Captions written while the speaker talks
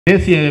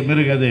தேசிய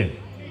மிருகம் அது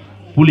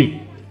புலி.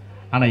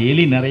 ஆனால்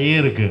எலி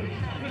நிறைய இருக்குது.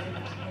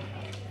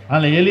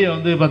 அதில் எலியை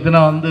வந்து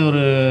பார்த்தீங்கன்னா வந்து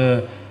ஒரு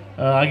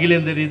அகில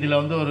இந்திய ரீதியில்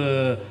வந்து ஒரு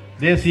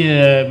தேசிய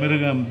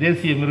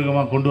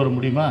மிருகமாக கொண்டு வர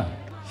முடியுமா?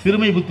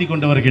 சிறுமை புத்தி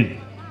கொண்டவர்கள்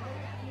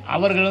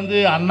அவர்கள் வந்து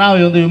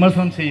அண்ணாவை வந்து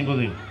விமர்சனம்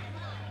செய்யும்போது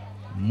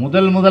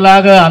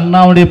முதலாக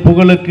அண்ணாவுடைய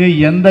புகழுக்கு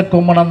எந்த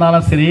கொம்பனாக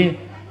இருந்தாலும் சரி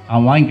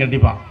அவன் வாங்கி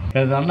கட்டிப்பான்.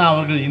 அண்ணா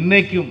அவர்கள்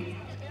இன்னைக்கும்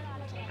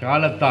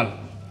காலத்தால்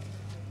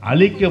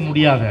அழிக்க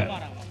முடியாத,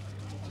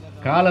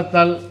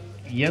 காலத்தால்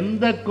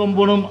எந்த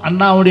கொம்பனும்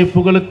அண்ணாவுடைய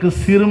புகழுக்கு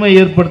சிறுமை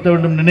ஏற்படுத்த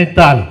வேண்டும்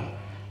நினைத்தால்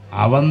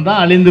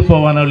அவன்தான் அழிந்து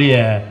போவான் ஒழிய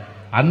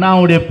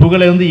அண்ணாவுடைய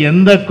புகழை வந்து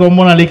எந்த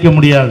கொம்பனும் அழிக்க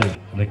முடியாது.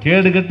 இந்த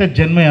கேடுகட்ட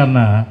ஜென்மை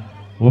அண்ணா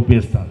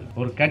ஓபிஎஸ் தான்.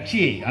 ஒரு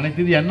கட்சியை,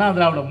 அனைத்து இந்திய அண்ணா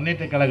திராவிட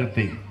முன்னேற்ற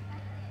கழகத்தை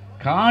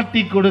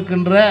காட்டி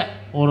கொடுக்கின்ற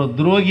ஒரு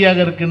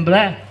துரோகியாக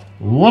இருக்கின்ற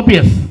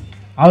ஓபிஎஸ்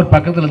அவர்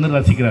பக்கத்தில் இருந்து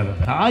ரசிக்கிறார்.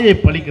 தாயை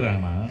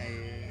பழிக்கிறாங்கன்னா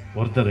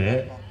ஒருத்தர்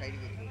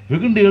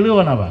வெகுண்டு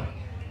எழுவானவா,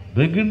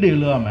 வெகுண்டு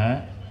எழுவாம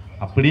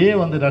அப்படியே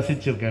வந்து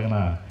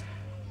ரசிச்சிருக்காங்கன்னா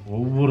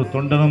ஒவ்வொரு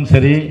தொண்டனும்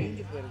சரி,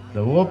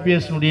 இந்த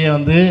ஓபிஎஸ்னுடைய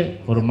வந்து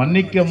ஒரு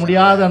மன்னிக்க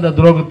முடியாத அந்த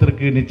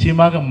துரோகத்திற்கு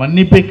நிச்சயமாக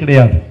மன்னிப்பே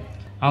கிடையாது.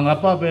 அவங்க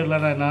அப்பா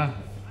பேர்லன்னா என்ன,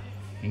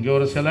 இங்கே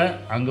ஒரு சிலை,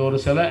 அங்கே ஒரு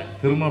சிலை,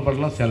 திருமண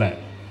படலாம் சிலை,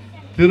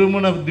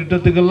 திருமண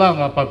திட்டத்துக்கெல்லாம்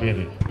அவங்க அப்பா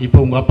பேர். இப்போ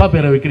உங்கள் அப்பா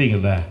பேரை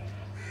வைக்கிறீங்கல்ல,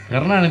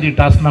 கருணாநிதி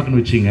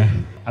டாஸ்மாக்னு வச்சிங்க,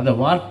 அந்த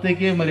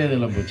வார்த்தைக்கே மரியாதை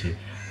எல்லாம் போச்சு.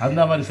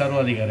 அந்த மாதிரி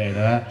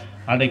சர்வாதிகாரியிட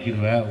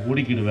அடைக்கிடுவேன்,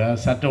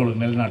 உடிக்கிடுவேன், சட்ட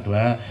ஒழுங்கு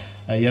நிலைநாட்டுவேன்,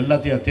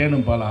 எல்லாத்தையும்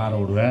தேனும் பால் ஆற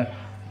விடுவேன்,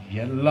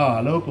 எல்லா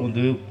அளவுக்கு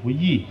வந்து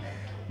பொய்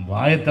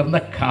வாயை திறந்த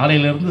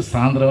காலையிலேருந்து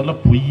சாயந்தரம் வரல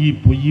பொய்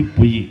பொய்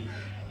பொய்.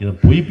 இதை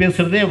பொய்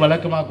பேசுகிறதே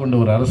வழக்கமாக கொண்ட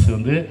ஒரு அரசு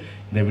வந்து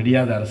இந்த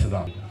விடியாத அரசு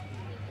தான்.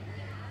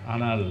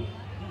 ஆனால்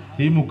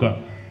திமுக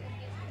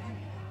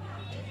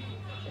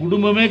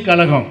குடும்பமே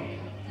கழகம்,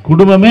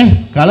 குடும்பமே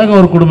கழகம்,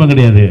 ஒரு குடும்பம்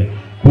கிடையாது,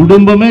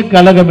 குடும்பமே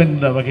கழகம்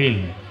என்ற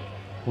வகையில்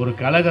ஒரு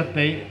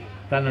கழகத்தை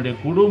தன்னுடைய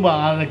குடும்ப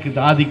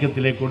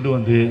ஆதிக்கத்திலே கொண்டு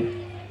வந்து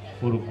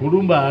ஒரு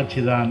குடும்ப ஆட்சி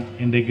தான்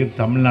இன்றைக்கு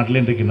தமிழ்நாட்டில்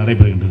இன்றைக்கு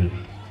நடைபெறுகின்றது.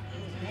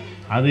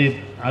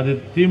 அது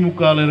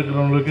திமுகவில்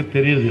இருக்கிறவங்களுக்கு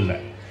தெரியறதில்லை.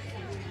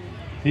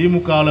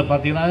 திமுகவில்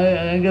பார்த்தீங்கன்னா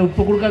எங்கே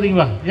இப்போ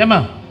கொடுக்காதீங்களா, ஏமா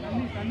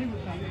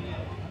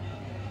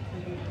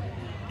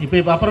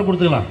இப்போ அப்புறம்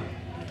கொடுத்துக்கலாம்.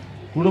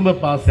 குடும்ப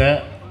பாச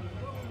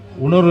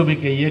உணர்வு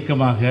மிக்க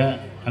இயக்கமாக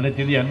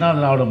அனைத்து இந்திய அண்ணா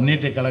திராவிட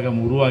முன்னேற்ற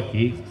கழகம்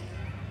உருவாக்கி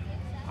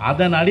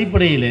அதன்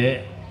அடிப்படையில்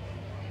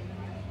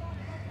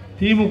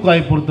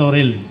திமுகவை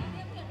பொறுத்தவரையில்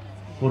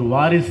ஒரு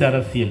வாரிசு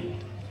அரசியல்,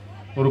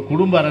 ஒரு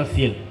குடும்ப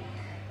அரசியல்,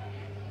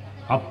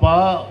 அப்பா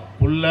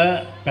புள்ள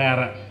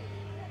பேரன்,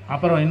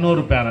 அப்புறம்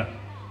இன்னொரு பேரன்,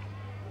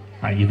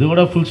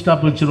 இதோட ஃபுல்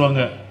ஸ்டாப்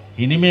வச்சுருவாங்க.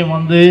 இனிமேல்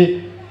வந்து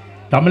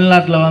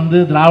தமிழ்நாட்டில் வந்து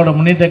திராவிட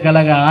முன்னேற்ற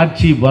கழக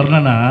ஆட்சி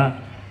வரணுன்னா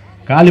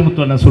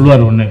காளிமுத்து அண்ணன்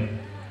சொல்லுவார் ஒன்று,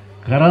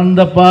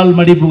 கறந்த பால்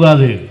மடி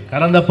புகாது,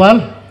 கறந்த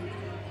பால்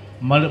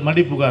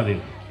மடி புகாது,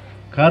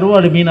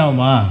 கருவாடு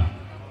மீனாகுமா?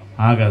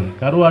 ஆகாது,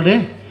 கருவாடு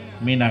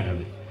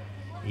மீனாகாது.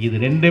 இது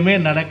ரெண்டுமே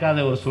நடக்காத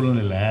ஒரு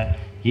சூழ்நிலை.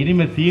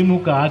 இனிமேல்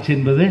திமுக ஆட்சி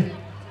என்பது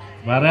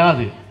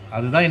வராது.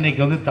 அதுதான்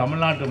இன்றைக்கி வந்து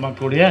தமிழ்நாட்டு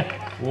மக்களுடைய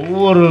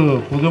ஒவ்வொரு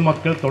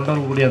பொதுமக்கள்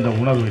தொண்டர்களுடைய அந்த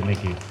உணர்வு.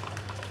 இன்றைக்கி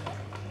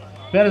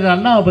வேறு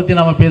அண்ணாவை பற்றி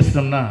நம்ம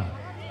பேசினோம்னா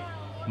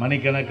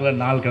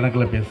மணிக்கணக்கில் நாள்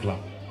கணக்கில்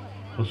பேசலாம்.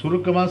 இப்போ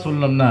சுருக்கமாக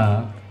சொல்லணும்னா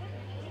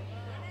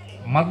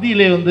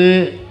மத்தியிலே வந்து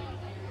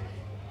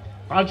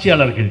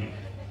ஆட்சியாளர்கள்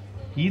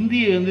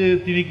இந்தியை வந்து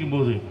திணிக்கும்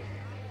போது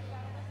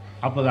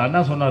அப்போ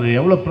அண்ணா சொன்னார்,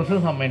 எவ்வளோ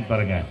ப்ரெசன்ஸ் அமைன்னு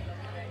பாருங்கள்.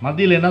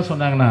 மத்தியில் என்ன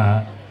சொன்னாங்கன்னா,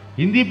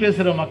 ஹிந்தி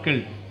பேசுகிற மக்கள்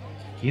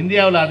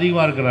இந்தியாவில்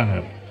அதிகமாக இருக்கிறாங்க,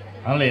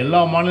 அதனால் எல்லா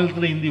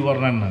மாநிலத்திலும் ஹிந்தி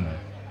வரணுன்னாங்க.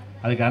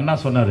 அதுக்கு அண்ணா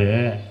சொன்னார்,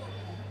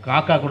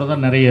 காக்கா கூட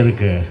தான் நிறைய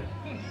இருக்குது,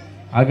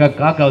 அதுக்காக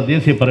காக்காவை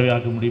தேசிய பறவை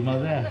ஆக்க முடியுமா?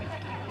 அதை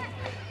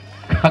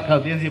காக்காவை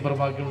தேசிய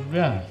பறவை ஆக்க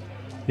முடியுமா?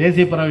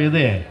 தேசிய பறவை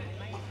எது?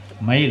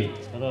 மயில்.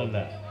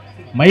 பரவாயில்ல,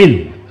 மயில்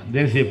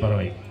தேசிய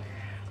பறவை.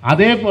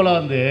 அதே போல்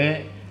வந்து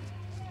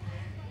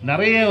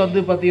நிறைய வந்து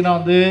பார்த்திங்கன்னா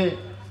வந்து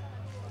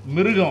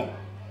மிருகம்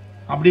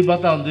அப்படி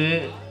பார்த்தா வந்து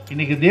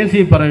இன்றைக்கி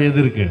தேசிய பறவை எது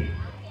இருக்குது?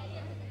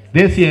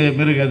 தேசிய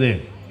மிருகம் அது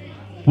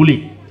புலி.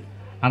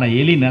 ஆனால்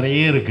எலி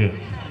நிறைய இருக்குது.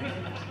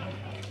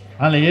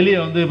 அதில் எலியை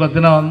வந்து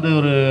பார்த்திங்கன்னா வந்து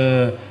ஒரு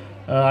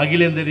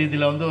அகில இந்திய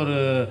ரீதியில் வந்து ஒரு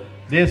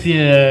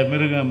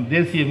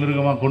தேசிய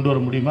மிருகமாக கொண்டு வர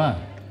முடியுமா?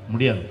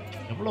 முடியாது.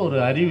 எவ்வளோ ஒரு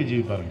அறிவு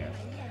ஜீவி பாருங்கள்.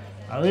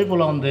 அதே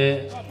போல் வந்து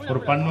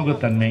ஒரு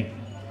பன்முகத்தன்மை,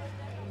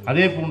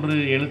 அதே போன்று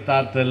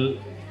எழுத்தாற்றல்,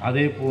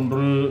 அதே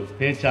போன்று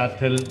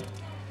பேச்சாற்றல்,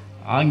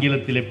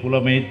 ஆங்கிலத்திலே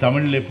புலமை,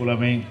 தமிழிலே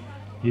புலமை,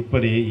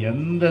 இப்படி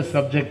எந்த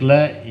சப்ஜெக்டில்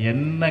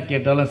என்ன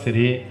கேட்டாலும்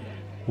சரி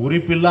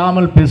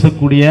குறிப்பில்லாமல்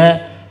பேசக்கூடிய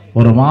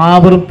ஒரு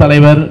மாபெரும்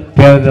தலைவர்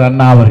பேரறிஞர்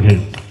அண்ணா அவர்கள்.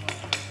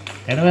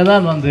 எனவே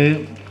தான் வந்து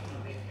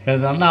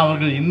பேரறிஞர் அண்ணா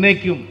அவர்கள்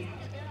இன்னைக்கும்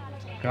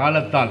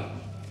காலத்தால்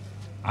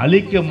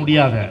அழிக்க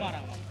முடியாத,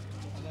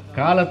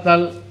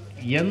 காலத்தால்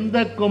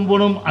எந்த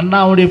கொம்பனும்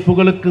அண்ணாவுடைய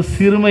புகழுக்கு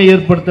சிறுமை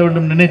ஏற்படுத்த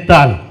வேண்டும்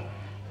நினைத்தால்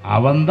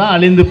அவன்தான்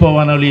அழிந்து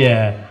போவான் ஒழிய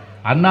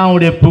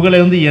அண்ணாவுடைய புகழை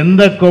வந்து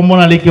எந்த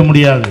கொம்பனும் அழிக்க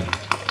முடியாது.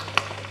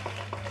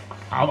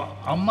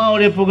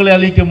 அம்மாவுடைய புகழை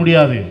அழிக்க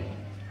முடியாது.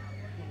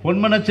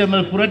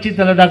 பொன்மனச்செம்மல் புரட்சி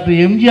தலைவர்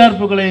டாக்டர் எம்ஜிஆர்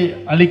புகழை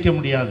அளிக்க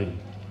முடியாது.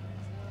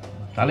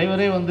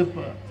 தலைவரே வந்து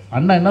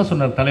அண்ணா என்ன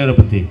சொன்னார் தலைவரை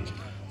பற்றி?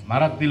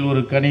 மரத்தில்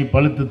ஒரு கனி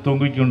பழுத்து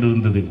தொங்கிக்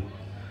கொண்டிருந்தது.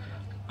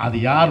 அது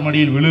யார்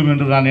மடியில் விழும்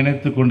என்று நான்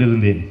நினைத்து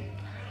கொண்டிருந்தேன்.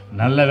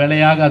 நல்ல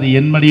வேளையாக அது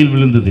என் மடியில்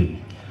விழுந்தது.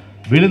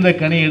 விழுந்த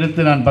கனி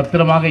எடுத்து நான்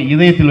பத்திரமாக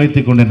இதயத்தில்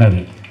வைத்துக் கொண்டிருந்தது.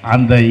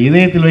 அந்த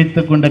இதயத்தில்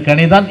வைத்துக் கொண்ட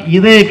கனி தான்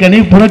இதய கனி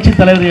புரட்சி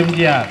தலைவர்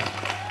எம்ஜிஆர்.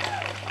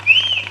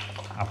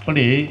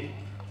 அப்படி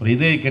ஒரு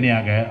இதய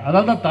கனியாக,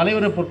 அதாவது தான்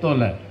தலைவரை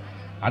பொறுத்தவரை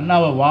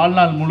அண்ணாவை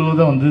வாழ்நாள்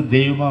முழுவதும் வந்து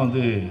தெய்வமாக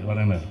வந்து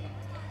வணங்கினார்.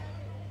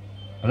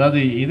 அதாவது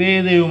இதய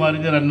தெய்வம்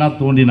அறிஞர் அண்ணா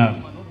தோன்றினார்.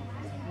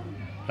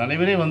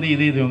 தலைவரே வந்து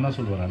இதய தெய்வம் தான்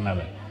சொல்லுவார்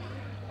அண்ணாவை.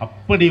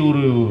 அப்படி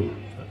ஒரு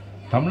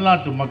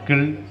தமிழ்நாட்டு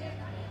மக்கள்,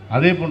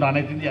 அதே போன்ற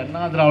அனைத்து இந்திய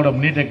அண்ணா திராவிட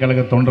முன்னேற்ற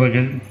கழக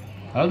தொண்டர்கள்,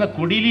 அதாவது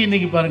கொடியிலேயே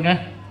இன்றைக்கி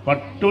பாருங்கள்,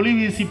 பட்டொளி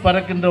வீசி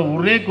பறக்கின்ற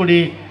ஒரே கொடி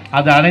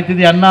அது அனைத்து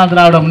இந்திய அண்ணா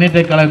திராவிட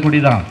முன்னேற்ற கழக கொடி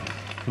தான்.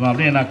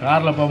 அப்படியே நான்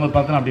காரில் போகும்போது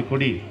பார்த்தேன்னா அப்படி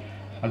கொடி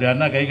அப்படி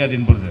அண்ணா கை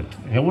காட்டின்னு போடுது.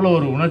 எவ்வளோ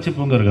ஒரு உணர்ச்சி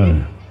பொங்க இருக்காது.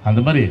 அந்த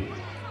மாதிரி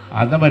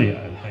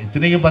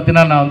இத்தனைக்கும்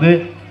பார்த்தீங்கன்னா நான் வந்து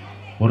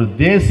ஒரு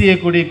தேசிய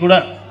கொடி கூட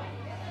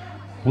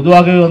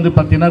பொதுவாகவே வந்து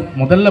பார்த்தீங்கன்னா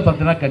முதல்ல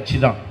பார்த்தீங்கன்னா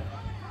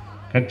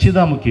கட்சி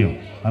தான் முக்கியம்.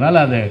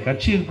 அதனால் அந்த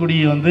கட்சி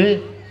கொடியை வந்து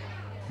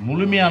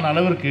முழுமையான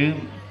அளவிற்கு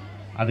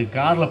அது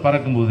காரில்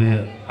பறக்கும்போது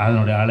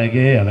அதனுடைய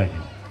அழகே அழகு.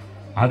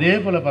 அதே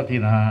போல்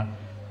பார்த்தீங்கன்னா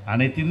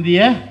அனைத்து இந்திய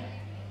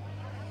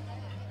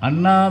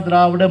அண்ணா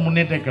திராவிட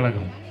முன்னேற்ற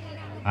கழகம்,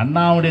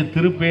 அண்ணாவுடைய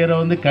திருப்பெயரை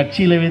வந்து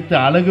கட்சியில் வைத்து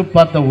அழகு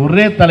பார்த்த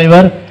ஒரே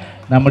தலைவர்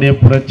நம்முடைய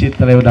புரட்சி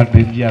தலைவர்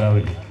டாக்டர் எம்ஜிஆர்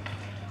அவர்கள்.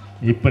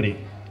 இப்படி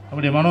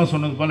நம்முடைய மனோ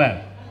சொன்னது போல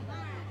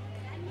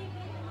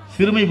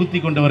சிறுமை புத்தி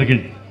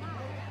கொண்டவர்கள்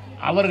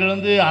அவர்கள்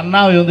வந்து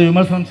அண்ணாவை வந்து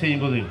விமர்சனம்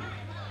செய்யும்போது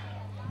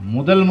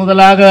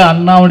முதலாக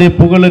அண்ணாவுடைய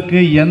புகழுக்கு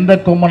எந்த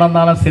கொம்பன்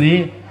இருந்தாலும் சரி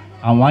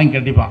அவன் வாங்கி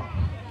கட்டிப்பான்.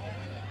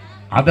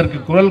 அதற்கு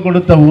குரல்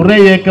கொடுத்த ஒரே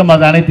இயக்கம்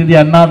அது அனைத்து இந்திய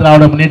அண்ணா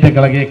திராவிட முன்னேற்ற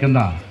கழக இயக்கம்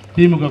தான்.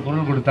 திமுக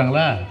குரல்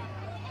கொடுத்தாங்களா?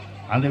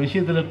 அந்த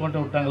விஷயத்தில் போட்டு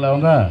விட்டாங்களா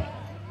அவங்க?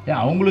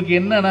 அவங்களுக்கு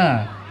என்னன்னா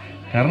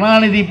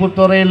கருணாநிதி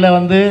பொறுத்தவரையில்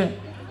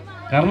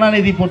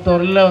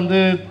வந்து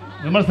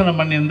விமர்சனம்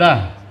பண்ணியிருந்தா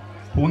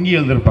பொங்கி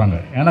எழுந்திருப்பாங்க.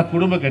 ஏன்னா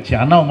குடும்ப கட்சி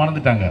அண்ணாவை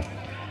மறந்துட்டாங்க.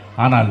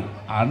 ஆனால்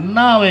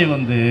அண்ணாவை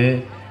வந்து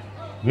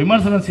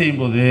விமர்சனம்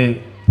செய்யும்போது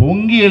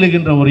பொங்கி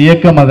எழுகின்ற ஒரு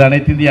இயக்கம் அது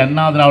அனைத்து இந்திய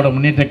அண்ணா திராவிட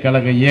முன்னேற்ற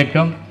கழக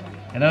இயக்கம்.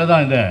 எனவே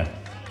தான் இந்த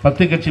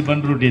 10 கட்சி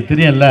பண்ருட்டி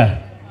தெரியும்ல,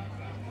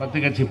 10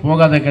 கட்சி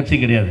போகாத கட்சி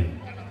கிடையாது.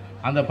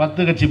 அந்த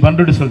 10 கட்சி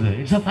பண்ருட்டி சொல்லுது,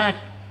 இட்ஸ் அ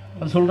ஃபேக்ட்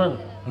அது சொல்கிறார்.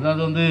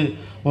 அதாவது வந்து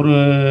ஒரு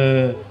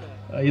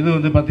இது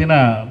வந்து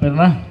பார்த்தீங்கன்னா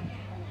பேருனா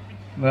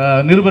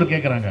நிருபர்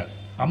கேட்குறாங்க,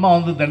 அம்மா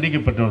வந்து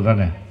தண்டிக்கப்பட்டவர்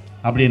தானே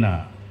அப்படின்னா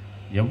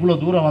எவ்வளோ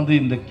தூரம் வந்து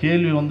இந்த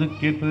கேள்வி வந்து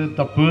கேட்பது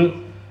தப்பு.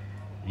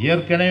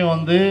 ஏற்கனவே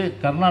வந்து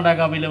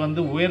கர்நாடகாவில்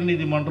வந்து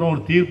உயர்நீதிமன்றம்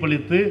ஒரு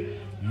தீர்ப்பளித்து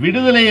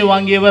விடுதலையை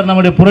வாங்கியவர்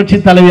நம்முடைய புரட்சி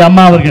தலைவி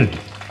அம்மா அவர்கள்.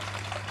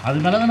 அது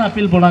மேலே தானே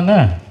அப்பீல் போனாங்க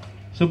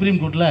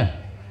சுப்ரீம் கோர்ட்டில்.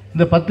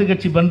 இந்த 10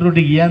 கட்சி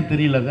பண்ருட்டிக்கு ஏன்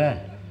தெரியலத?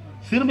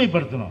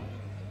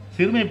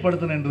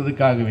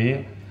 சிறுமைப்படுத்தணுன்றதுக்காகவே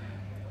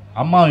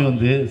அம்மாவை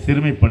வந்து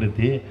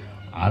சிறுமைப்படுத்தி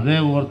அதே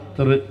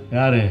ஒருத்தர்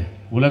யார்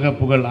உலக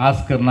புகழ்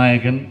ஆஸ்கர்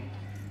நாயகன்,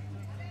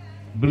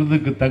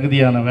 விருதுக்கு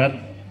தகுதியானவர்,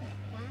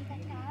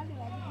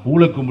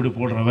 ஊழக்கும்பிடு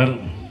போடுறவர்,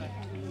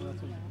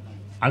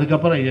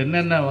 அதுக்கப்புறம்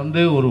என்னென்ன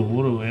வந்து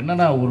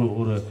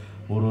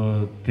ஒரு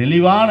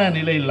தெளிவான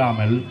நிலை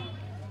இல்லாமல்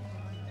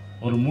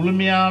ஒரு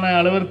முழுமையான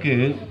அளவிற்கு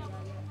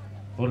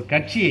ஒரு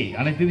கட்சியை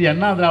அனைத்து இந்திய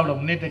அண்ணா திராவிட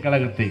முன்னேற்ற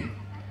கழகத்தை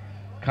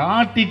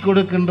காட்டி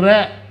கொடுக்கின்ற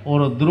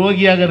ஒரு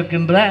துரோகியாக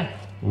இருக்கின்ற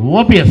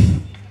ஓபிஎஸ்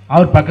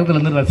அவர் பக்கத்தில்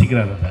இருந்து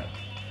ரசிக்கிறார். அதை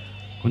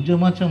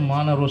கொஞ்சமாச்சும்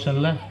மான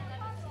ரோஷனில்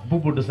உப்பு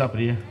போட்டு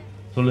சாப்பிட்றிய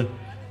சொல்லு.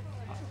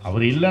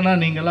 அவர் இல்லைன்னா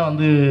நீங்கள்லாம்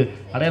வந்து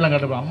அடையாளம்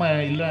காட்ட அம்மா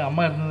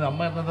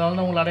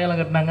இருந்ததால உங்களை அடையாளம்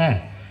கட்டினாங்க.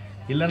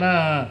 இல்லைன்னா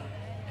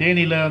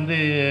தேனியில் வந்து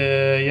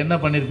என்ன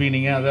பண்ணியிருப்பீங்க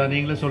நீங்கள்? அதை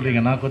நீங்களே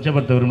சொல்கிறீங்க. நான்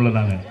கொச்சப்படுத்த விரும்பலை.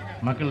 நாங்கள்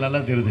மக்கள் நல்லா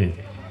தெரியுது.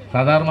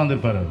 சாதாரணமாக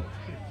இருந்திருப்பார் அவர்.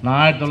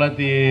 நான்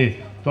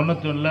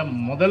 1991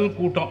 முதல்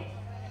கூட்டம்,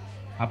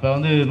 அப்போ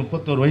வந்து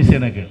 31 வயசு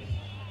எனக்கு.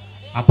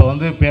 அப்போ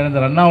வந்து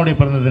பேரறிஞர் அண்ணாவுடைய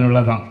பிறந்ததின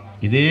விழா தான்.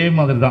 இதே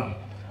மாதிரி தான்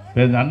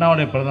பேரறிஞர்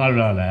அண்ணாவுடைய பிறந்தநாள்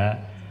விழாவில்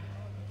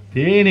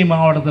தேனி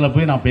மாவட்டத்தில்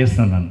போய் நான்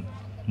பேசினேன். நான்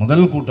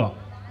முதல் கூட்டம்.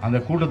 அந்த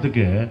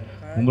கூட்டத்துக்கு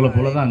உங்களை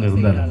போல தான் அங்கே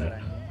இருந்தார். அங்கே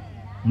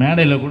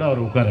மேடையில் கூட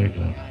அவர் உட்கார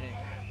வைக்கிறார்.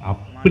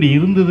 அப்படி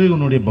இருந்தது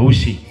உன்னுடைய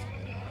பௌஷி.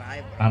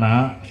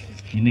 ஆனால்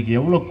இன்றைக்கி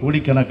எவ்வளோ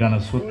கோடிக்கணக்கான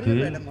சொத்து,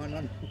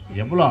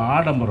 எவ்வளோ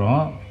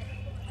ஆடம்பரம்,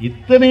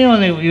 இத்தனையும்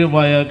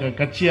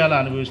கட்சியால்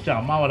அனுபவிச்சுட்டு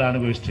அம்மாவால்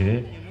அனுபவிச்சுட்டு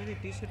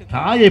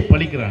தாயை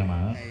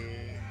பழிக்கிறாங்கன்னா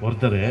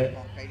ஒருத்தர்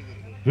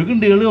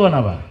வெகுண்டு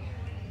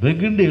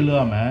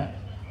எழுவாமல்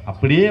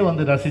அப்படியே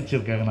வந்து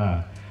ரசிச்சிருக்காங்கன்னா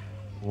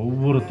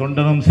ஒவ்வொரு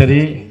தொண்டனும்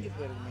சரி,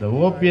 இந்த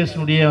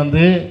ஓபிஎஸ்னுடைய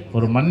வந்து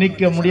ஒரு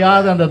மன்னிக்க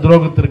முடியாத அந்த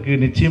துரோகத்திற்கு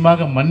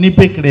நிச்சயமாக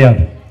மன்னிப்பே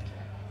கிடையாது.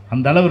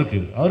 அந்த அளவிற்கு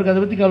அவருக்கு அதை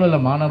பற்றி கவலை இல்லை.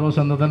 மான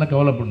ரோஷம் இருந்தால் தானே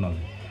கவலைப்படணும்.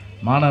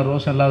 மான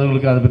ரோஷம்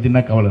இல்லாதவங்களுக்கு அதை பற்றி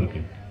என்ன கவலை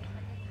இருக்குது?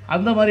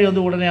 அந்த மாதிரி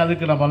வந்து உடனே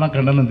அதுக்கு நம்மலாம்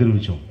கண்டனம்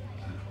தெரிவித்தோம்.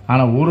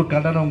 ஆனால் ஒரு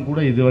கண்டனம் கூட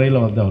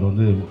இதுவரையில் வந்து அவர்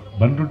வந்து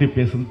பண்ருட்டி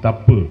பேசுறது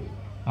தப்பு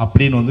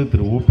அப்படின்னு வந்து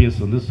திரு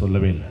ஓபிஎஸ் வந்து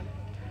சொல்லவே இல்லை.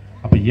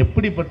 அப்போ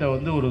எப்படிப்பட்ட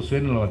வந்து ஒரு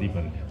சுயநலவாதி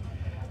பாருங்க.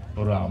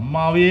 ஒரு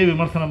அம்மாவையே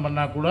விமர்சனம்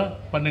பண்ணால் கூட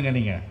பண்ணுங்க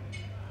நீங்கள்,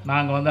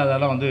 நாங்கள் வந்து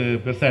அதெல்லாம் வந்து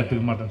பெருசாக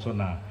எடுத்துக்க மாட்டோன்னு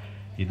சொன்னால்,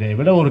 இதை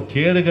விட ஒரு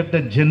கேடுகட்ட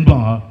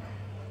ஜென்மம்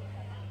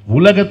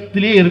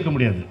உலகத்திலே இருக்க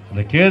முடியாது.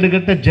 அந்த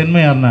கேடுகட்ட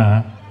ஜென்மம் யாருன்னா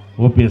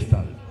ஓபிஎஸ்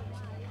தான்.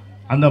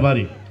 அந்த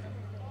மாதிரி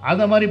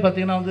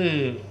பார்த்தீங்கன்னா வந்து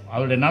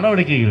அவருடைய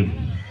நடவடிக்கைகள்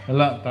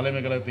எல்லாம் தலைமை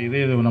கழகத்தை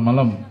இதே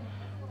நம்மெல்லாம்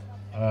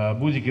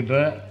பூஜிக்கின்ற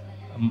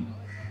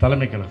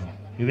தலைமை கழகம்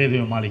இதே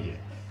மாளிகை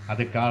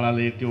அதை காலால்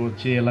எட்டி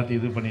வச்சு எல்லாத்தையும்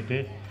இது பண்ணிவிட்டு,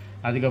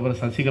 அதுக்கப்புறம்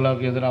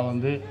சசிகலாவுக்கு எதிராக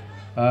வந்து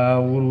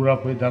ஊராக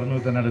போய்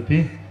தர்மயுத்தம் நடத்தி,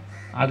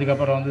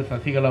 அதுக்கப்புறம் வந்து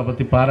சசிகலா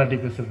பற்றி பாராட்டி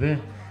பேசுறது,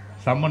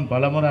 சம்மன்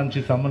பலமுறை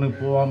அனுப்பிச்சு சம்மனுக்கு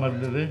போகாமல்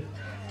இருந்தது.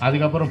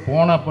 அதுக்கப்புறம்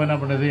போனப்போ என்ன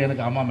பண்ணுது,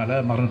 எனக்கு அம்மா மேலே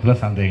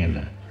மரணத்தில் சந்தேகம்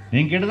இல்லை,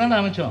 நீங்கள் கேட்டு தானே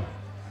அமைச்சோம்,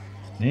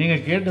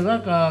 நீங்கள் கேட்டு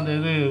தான் அந்த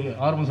இது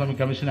ஆறுமுகசாமி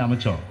கமிஷனை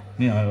அமைச்சோம்,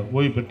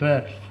 ஓய்வு பெற்ற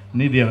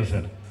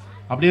நீதியரசர்.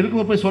 அப்படி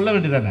இருக்கும்போது போய் சொல்ல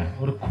வேண்டியதானே.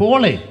 ஒரு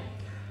கோழை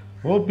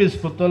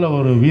ஓபிஎஸ் பொறுத்தவரை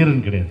ஒரு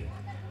வீரன் கிடையாது,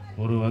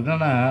 ஒரு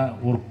என்னன்னா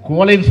ஒரு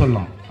கோழைன்னு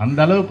சொல்லலாம். அந்த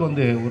அளவுக்கு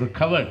வந்து ஒரு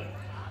கவர்ட்,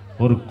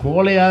 ஒரு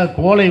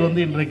கோழை வந்து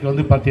இன்றைக்கு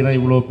வந்து பார்த்தீங்கன்னா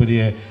இவ்வளோ பெரிய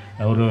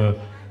ஒரு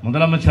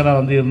முதலமைச்சராக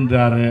வந்து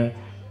இருந்தார்,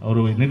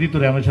 ஒரு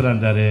நிதித்துறை அமைச்சராக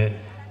இருந்தார்,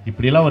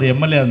 இப்படியெல்லாம் ஒரு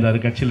எம்எல்ஏ இருந்தார்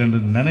கட்சியில் என்று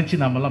நினச்சி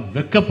நம்மெல்லாம்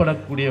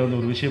வெட்கப்படக்கூடிய வந்து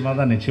ஒரு விஷயமாக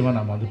தான் நிச்சயமாக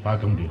நம்ம வந்து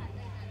பார்க்க முடியும்.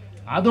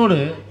 அதோடு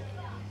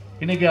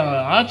இன்றைக்கி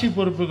ஆட்சி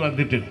பொறுப்புக்கு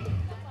வந்துட்டு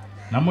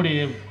நம்முடைய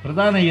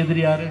பிரதான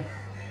எதிரி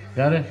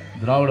யார்?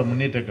 திராவிட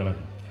முன்னேற்ற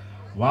கழகம்.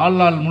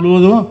 வாழ்நாள்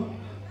முழுவதும்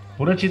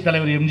புரட்சி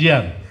தலைவர்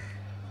எம்ஜிஆர்,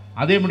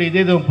 அதே மாதிரி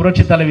இதே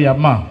புரட்சி தலைவி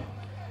அம்மா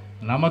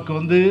நமக்கு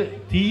வந்து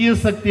தீய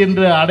சக்தி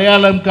என்று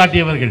அடையாளம்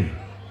காட்டியவர்கள்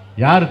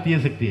யார்? தீய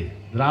சக்தி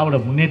திராவிட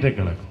முன்னேற்ற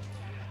கழகம்.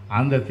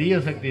 அந்த தீய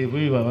சக்தியை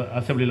போய்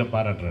அசம்பிளியில்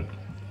பாராட்டுறாரு.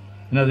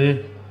 என்னது,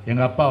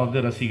 எங்கள் அப்பா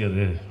வந்து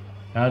ரசிகர்,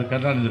 யார்?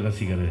 கருணாநிதி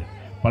ரசிகர்.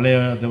 பழைய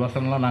இந்த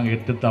வசனம்லாம் நாங்கள்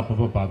எடுத்து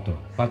அப்பப்போ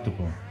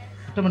பார்த்துப்போம்,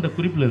 சட்டமன்ற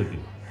குறிப்பில்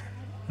இருக்குது.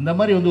 இந்த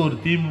மாதிரி வந்து ஒரு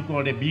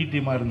திமுகவுடைய பி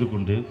டீமாக இருந்து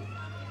கொண்டு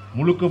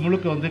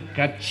முழுக்க வந்து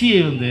கட்சியை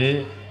வந்து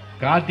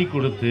காட்டி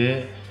கொடுத்து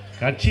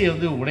கட்சியை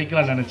வந்து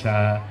உடைக்கலாம் நினச்சா,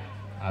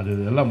 அது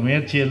எல்லாம்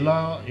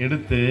முயற்சியெல்லாம்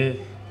எடுத்து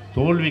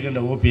தோல்வி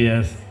கண்ட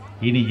ஓபிஎஸ்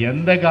இனி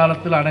எந்த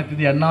காலத்தில் அனைத்து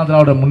இந்திய அண்ணா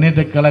திராவிட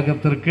முன்னேற்ற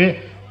கழகத்திற்கு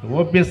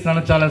ஓபிஎஸ்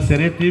நினச்சாலும்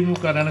சரி,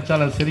 திமுக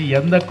நினச்சாலும் சரி,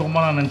 எந்த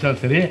கொம்பனா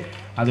நினச்சாலும் சரி,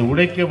 அது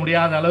உடைக்க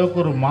முடியாத அளவுக்கு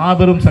ஒரு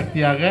மாபெரும்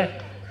சக்தியாக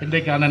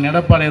இன்றைக்கு அண்ணன்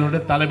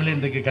எடப்பாடியாருடைய தலைமையில்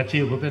இன்றைக்கு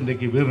கட்சியை பொறுத்து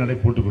இன்றைக்கு வீரநடை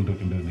போட்டு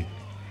கொண்டிருக்கின்றது.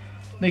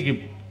 இன்றைக்கி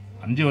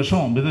 5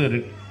 வருஷம் இது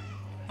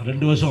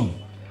 2 வருஷம்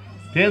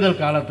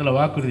தேர்தல் காலத்தில்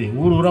வாக்குறுதி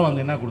ஊராக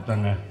வந்து என்ன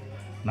கொடுத்தாங்க,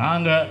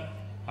 நாங்கள்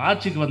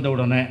ஆட்சிக்கு வந்த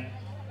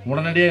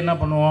உடனடியாக என்ன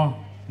பண்ணுவோம்,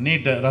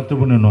 நீட்டை ரத்து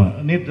பண்ணணும்.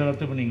 நீட்டை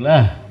ரத்து பண்ணிங்களா?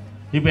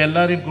 இப்போ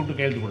எல்லாரையும் கூப்பிட்டு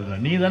கையெழுத்து போடுற,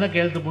 நீ தானே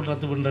கையெழுத்து போட்டு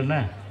ரத்து பண்ணுறேன்னு.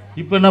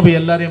 இப்போ என்ன போய்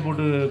எல்லாரையும்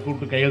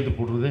கூப்பிட்டு கையெழுத்து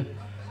போடுறது?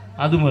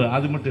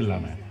 அது மட்டும்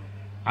இல்லாமல்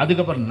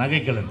அதுக்கப்புறம்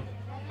நகைக்கடன்,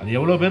 அது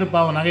எவ்வளோ பேர்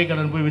பாவம்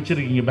நகைக்கடன் போய்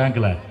வச்சுருக்கீங்க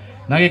பேங்க்கில்,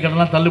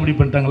 நகைக்கடன்லாம் தள்ளுபடி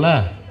பண்ணிட்டாங்களா?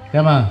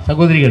 ஏமா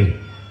சகோதரிகள்,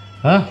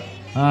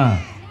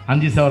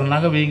 5 சவரன்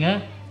நகை வைங்க,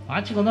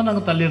 ஆட்சிக்கு வந்தால்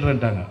நாங்கள்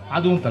தள்ளிடுறேன்ட்டாங்க,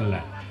 அதுவும் தள்ள.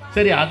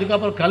 சரி,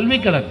 அதுக்கப்புறம் கல்வி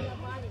கடன்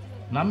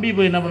நம்பி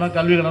போய் என்ன பண்ணால்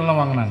கல்வி கடன்லாம்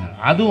வாங்கினாங்க,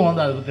 அதுவும்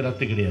வந்து அதை பற்றி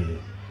ரத்து கிடையாது.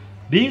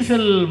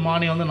 டீசல்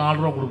மானியம் வந்து 4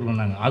 ரூபா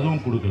கொடுக்குறேன்னாங்க,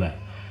 அதுவும் கொடுக்கல.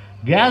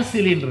 கேஸ்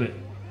சிலிண்டரு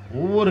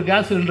ஒவ்வொரு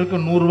கேஸ்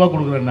சிலிண்டருக்கும் 100 ரூபா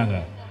கொடுக்குறேன்னாங்க,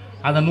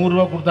 அந்த 100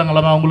 ரூபா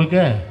கொடுத்தாங்களாமா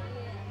அவங்களுக்கு?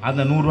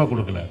 அந்த 100 ரூபா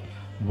கொடுக்கல.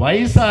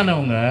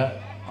 வயசானவங்க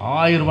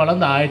 1000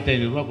 ரூபாலேருந்து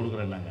 1500 ரூபா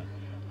கொடுக்குறேன்னாங்க,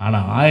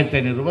 ஆனால்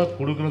 1500 ரூபா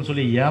கொடுக்குறேன்னு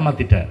சொல்லி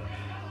ஏமாற்றிட்டேன்.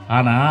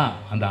 ஆனால்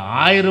அந்த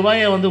 1000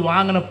 ரூபாயை வந்து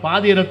வாங்கின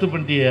பாதியை ரத்து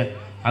பண்ணிட்டிய.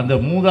 அந்த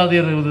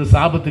மூதாதையர்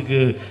சாபத்துக்கு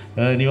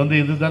நீ வந்து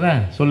இது தானே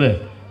சொல்லு,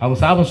 அவங்க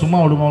சாபம் சும்மா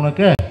விடுமா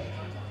உனக்கு?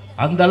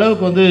 அந்த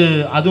அளவுக்கு வந்து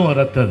அதுவும்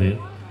ரத்தது.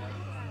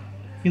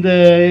 இந்த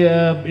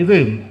இது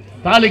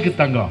தாலிக்கு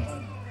தங்கம்,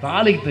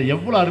 தாலிக்கு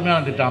எவ்வளோ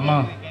அருமையான திட்டம். அம்மா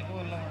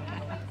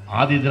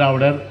ஆதி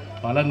திராவிடர்,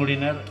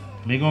 பழங்குடியினர்,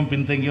 மிகவும்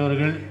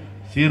பின்தங்கியவர்கள்,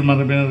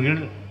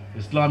 சீர்மரபினர்கள்,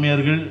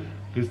 இஸ்லாமியர்கள்,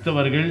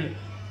 கிறிஸ்தவர்கள்,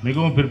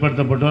 மிகவும்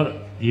பிற்படுத்தப்பட்டோர்,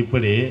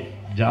 இப்படி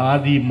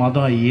ஜாதி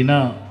மதம்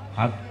இனம்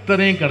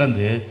அத்தனையும்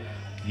கடந்து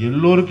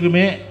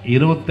எல்லோருக்குமே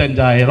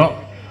 25,000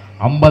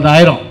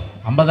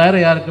 50,000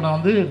 யாருக்குன்னா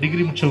வந்து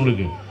டிகிரி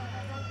முடித்தவங்களுக்கு,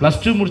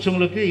 +2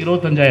 முடித்தவங்களுக்கு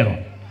 25,000.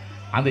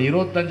 அந்த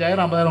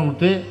 25,000 50,000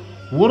 கொடுத்து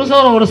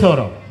 1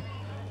 சவரம்.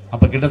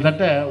 அப்போ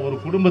கிட்டத்தட்ட ஒரு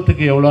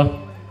குடும்பத்துக்கு எவ்வளோ?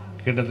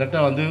 கிட்டத்தட்ட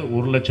வந்து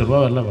 1,00,000 ரூபா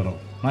வரல வரும்.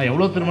 நான்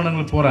எவ்வளோ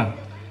திருமணங்களுக்கு போகிறேன்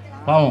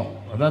பாவம்.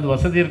 அதாவது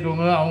வசதி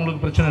இருக்கவங்க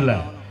அவங்களுக்கு பிரச்சனை இல்லை.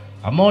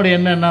 அம்மாவோட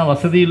என்னன்னா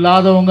வசதி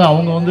இல்லாதவங்க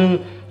அவங்க வந்து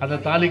அந்த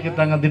தாலிக்கு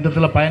தங்க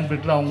திட்டத்தில்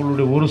பயன்பெற்று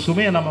அவங்களுடைய ஒரு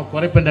சுமையை நம்ம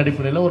குறைப்பென்ற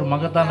அடிப்படையில் ஒரு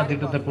மகத்தான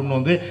திட்டத்தை கொண்டு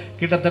வந்து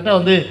கிட்டத்தட்ட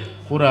வந்து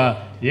ஒரு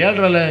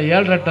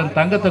 7.5 டன்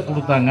தங்கத்தை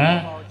கொடுத்தாங்க,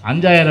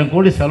 5,000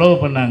 கோடி செலவு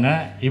பண்ணாங்க.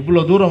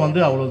 இவ்வளோ தூரம்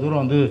வந்து அவ்வளோ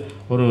தூரம் வந்து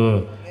ஒரு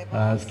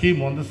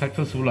ஸ்கீம் வந்து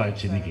சக்ஸஸ்ஃபுல்லாக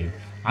ஆயிடுச்சு. இன்றைக்கி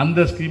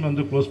அந்த ஸ்கீம்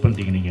வந்து க்ளோஸ்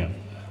பண்ணிட்டீங்க நீங்கள்.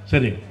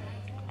 சரி,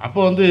 அப்போ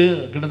வந்து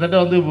கிட்டத்தட்ட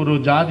வந்து ஒரு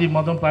ஜாதி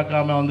மதம்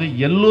பார்க்காம வந்து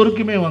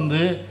எல்லோருக்குமே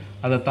வந்து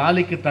அந்த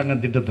தாலிக்கு தங்க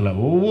திட்டத்தில்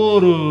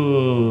ஒவ்வொரு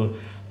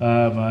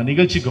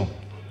நிகழ்ச்சிக்கும்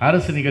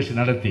அரசு நிகழ்ச்சி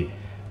நடத்தி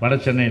வட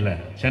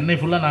சென்னை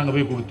ஃபுல்லாக நாங்கள்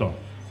போய் கொடுத்தோம்.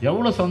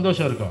 எவ்வளோ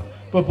சந்தோஷம் இருக்கும்.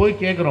 இப்போ போய்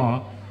கேட்குறோம்,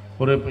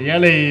 ஒரு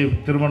ஏழை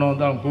திருமணம்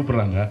வந்து அவங்க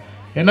கூப்பிட்றாங்க,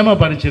 என்னம்மா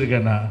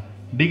படிச்சிருக்கேன்னா,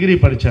 டிகிரி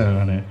படித்தேன்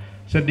நான்.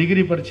 சரி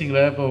டிகிரி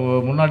படிச்சிங்களே, இப்போ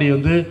முன்னாடி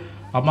வந்து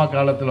அம்மா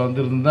காலத்தில்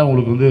வந்து இருந்தால்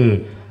உங்களுக்கு வந்து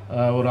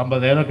ஒரு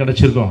 50,000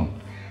 கிடச்சிருக்கோம்,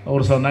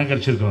 ஒரு சொன்னா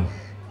கிடச்சிருக்கோம்.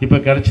 இப்போ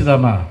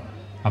கிடச்சிதாம்மா.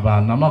 அப்போ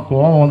அந்த அம்மா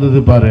கோவம் வந்தது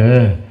பாரு,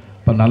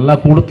 இப்போ நல்லா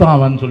கொடுத்தான்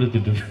அவன் சொல்லி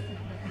திட்டு.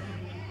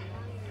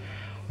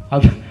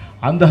 அது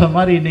அந்த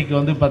மாதிரி இன்றைக்கி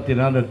வந்து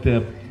பார்த்தீங்கன்னா அந்த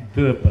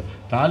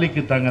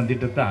தாலிக்கு தங்க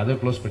திட்டத்தை அதை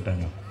க்ளோஸ்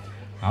பண்ணிட்டாங்க.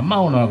 அம்மா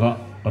உணவகம்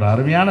ஒரு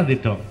அருமையான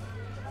திட்டம்.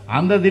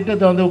 அந்த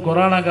திட்டத்தை வந்து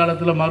கொரோனா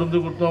காலத்தில் மருந்து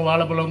கொடுத்தோம்,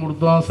 வாழைப்பழம்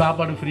கொடுத்தோம்,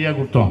 சாப்பாடு ஃப்ரீயாக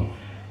கொடுத்தோம்.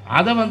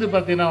 அதை வந்து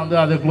பார்த்திங்கன்னா வந்து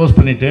அதை க்ளோஸ்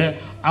பண்ணிவிட்டு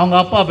அவங்க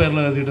அப்பா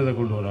பேரில் திட்டத்தை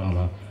கொண்டு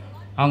வராங்களா?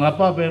 அவங்க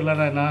அப்பா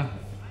பேரில்னா என்ன?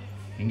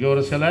 இங்கே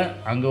ஒரு சிலை,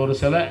 அங்கே ஒரு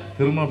சிலை,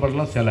 திருமண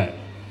படலாம் சிலை,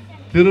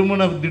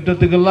 திருமண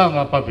திட்டத்துக்கெல்லாம்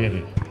அவங்க அப்பா பேர்.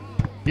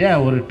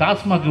 ஏன் ஒரு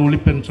டாஸ்மாக்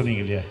ஒழிப்பேன்னு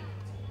சொன்னீங்க இல்லையா,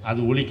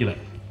 அது ஒழிக்கலை.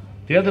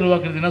 தேர்தல்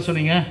வாக்குறுதி என்ன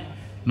சொன்னீங்க?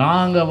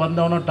 நாங்கள்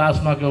வந்தவொன்னே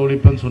டாஸ்மாக்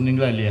ஒழிப்பேன்னு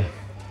சொன்னீங்களா இல்லையா?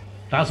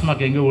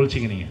 டாஸ்மாக் எங்கே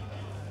ஒழிச்சிங்க? நீங்கள்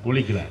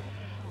ஒழிக்கலை.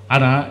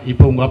 ஆனால்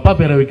இப்போ உங்கள் அப்பா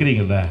பேரை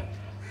வைக்கிறீங்கல்ல,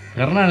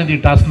 கருணாநிதி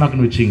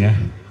டாஸ்மாக்னு வச்சிங்க,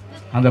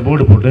 அந்த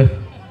போர்டு போட்டு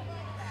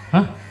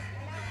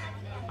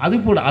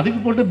அதுக்கு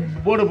போட்டு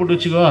போர்டு போட்டு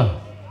வச்சுக்கோ,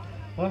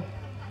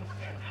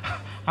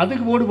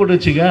 அதுக்கு போர்டு போட்டு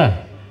வச்சுக்க.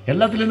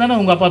 எல்லாத்துலேயும் தானே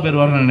உங்கள் அப்பா பேர்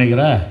வரணும்னு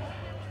நினைக்கிறேன்.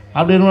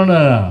 அப்படின்னு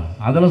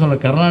அதெல்லாம் சொல்ல,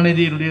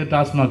 கருணாநிதியினுடைய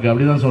டாஸ்மாக்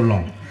அப்படி தான்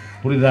சொல்லணும்,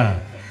 புரியுதா?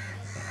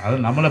 அது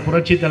நம்மளை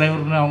புரட்சி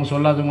தலைவர்னு அவங்க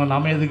சொல்லாதவங்க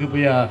நம்ம எதுக்கு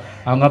போய்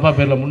அவங்க அப்பா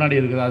பேரில் முன்னாடி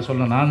இருக்குது அதை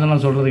சொல்லணும்? நான்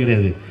தான் சொல்கிறது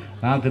கிடையாது,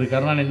 நான் திரு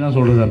கருணாநிதி தான்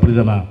சொல்கிறது,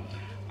 அப்படிதானா?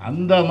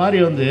 அந்த மாதிரி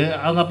வந்து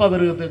அவங்க அப்பா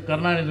பேருக்கு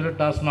கருணாநிதியோட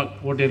டாஸ்மாக்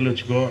ஓட்டேரியில்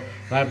வச்சுக்கோ,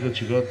 ராயத்தில்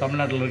வச்சுக்கோ,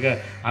 தமிழ்நாட்டில் இருக்க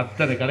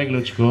அத்தனை கடைகள்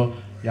வச்சுக்கோ,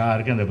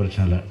 யாருக்கும் அந்த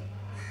பிரச்சனை இல்லை.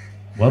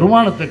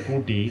 வருமானத்தை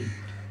கூட்டி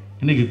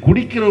இன்றைக்கி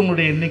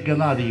குடிக்கிறவங்களுடைய எண்ணிக்கை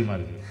தான் அதிகமாக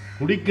இருக்குது.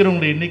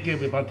 குடிக்கிறவங்களுடைய எண்ணிக்கை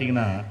இப்போ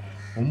பார்த்தீங்கன்னா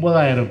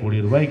 9,000 கோடி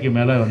ரூபாய்க்கு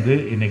மேலே வந்து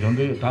இன்றைக்கி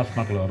வந்து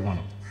டாஸ்மாகில்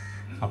வருமானம்.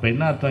 அப்போ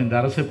என்ன அர்த்தம்? இந்த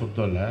அரசை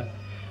பொறுத்தவரை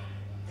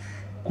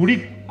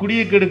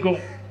குடியை கெடுக்கும்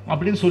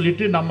அப்படின்னு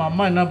சொல்லிட்டு நம்ம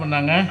அம்மா என்ன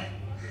பண்ணாங்க,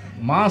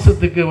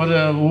 மாதத்துக்கு வந்து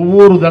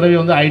ஒவ்வொரு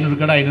தடவையும் வந்து 500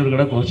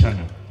 கடை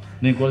குறைச்சாங்க.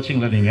 நீங்கள்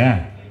குறைச்சிங்களா?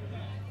 நீங்கள்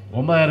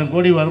 9,000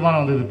 கோடி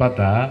வருமானம் வந்தது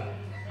பார்த்தா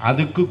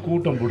அதுக்கு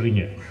கூட்டம்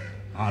போடுறீங்க.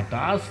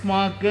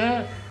 டாஸ்மாகை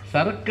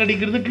சரக்கு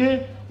அடிக்கிறதுக்கு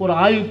ஒரு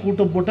ஆய்வு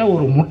கூட்டம் போட்டால்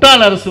ஒரு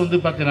முட்டாள் அரசு வந்து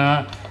பார்த்தீங்கன்னா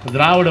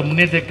திராவிட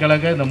முன்னேற்ற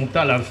கழக இந்த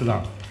முட்டாள் அரசு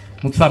தான்.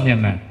 முத்துசாமி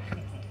அண்ணன்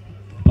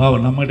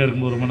பாவம் நம்மகிட்ட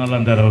இருக்கும்போது ரொம்ப நல்லா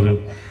இருந்தார் அவர்.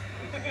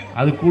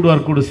 அது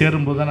கூட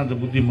சேரும்போது தான் அந்த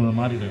புத்தி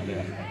மாறிடுது.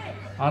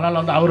 அதனால்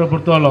வந்து அவரை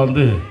பொறுத்தவரை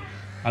வந்து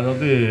அதை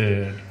வந்து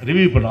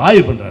ரிவ்யூ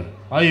ஆய்வு பண்ணுறாரு.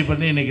 ஆய்வு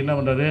பண்ணி இன்றைக்கி என்ன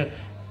பண்ணுறாரு,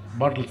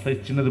 பாட்டில்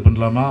சைஸ் சின்னது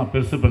பண்ணலாமா,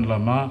 பெருசு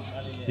பண்ணலாமா,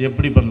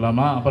 எப்படி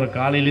பண்ணலாமா, அப்புறம்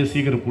காலையிலேயே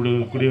சீக்கிரம்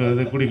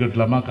குடி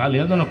கட்டலாமா,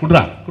 காலையில் வந்து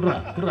குடுறா குடுறா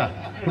குடுறா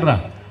குடுறா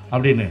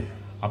அப்படின்னு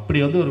அப்படி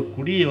வந்து ஒரு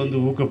குடியை வந்து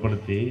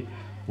ஊக்கப்படுத்தி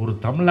ஒரு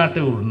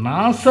தமிழ்நாட்டை ஒரு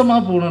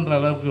நாசமாக போகணுன்ற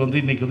அளவுக்கு வந்து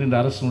இன்றைக்கி வந்து இந்த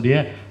அரசுடைய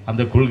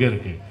அந்த கொள்கை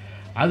இருக்குது.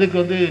 அதுக்கு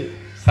வந்து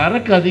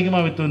சரக்கு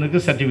அதிகமாக விற்றவனுக்கு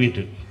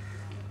சர்டிஃபிகேட்டு,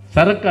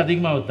 சரக்கு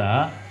அதிகமாக விற்றா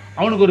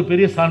அவனுக்கு ஒரு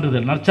பெரிய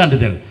சான்றிதழ்,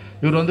 நற்சான்றிதழ்.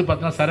 இவர் வந்து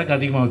பார்த்தீங்கன்னா சரக்கு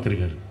அதிகமாக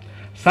விற்றுருக்காரு.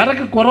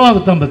 சரக்கு குறைவாக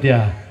விற்றான் பார்த்தியா,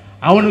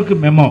 அவனுக்கு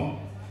மெமோ,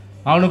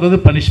 அவனுக்கு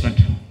வந்து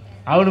பனிஷ்மெண்ட்,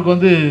 அவனுக்கு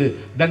வந்து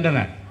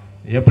தண்டனை.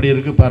 எப்படி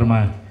இருக்குது பாருமா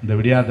இந்த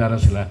விடியாத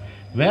அரசில்.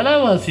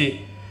 விலைவாசி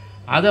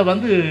அதை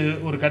வந்து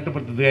ஒரு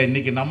கட்டுப்படுத்துது.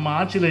 இன்றைக்கி நம்ம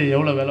ஆட்சியில்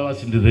எவ்வளோ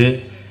விலைவாசி இருந்தது,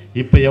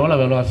 இப்போ எவ்வளோ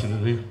விலைவாசி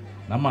இருந்தது?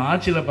 நம்ம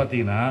ஆட்சியில்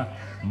பார்த்திங்கன்னா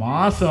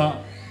மாதம்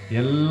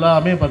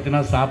எல்லாமே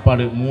பார்த்திங்கன்னா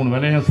சாப்பாடு 3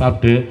 வேளையும்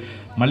சாப்பிட்டு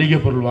மளிகை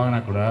பொருள் வாங்கினா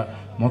கூட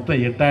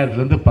மொத்தம்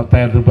 8,000லேருந்து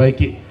 10,000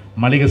 ரூபாய்க்கு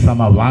மளிகை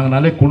சாமான்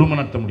வாங்கினாலே குடும்பம்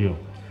நடத்த முடியும்.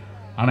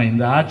 ஆனால்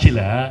இந்த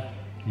ஆட்சியில்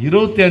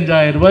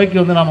 25,000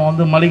 ரூபாய்க்கு வந்து நம்ம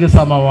வந்து மளிகை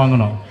சாமான்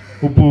வாங்கணும்.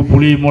 உப்பு,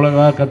 புளி,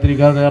 மிளகா,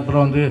 கத்திரிக்காய்,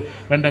 அப்புறம் வந்து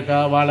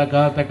வெண்டைக்காய்,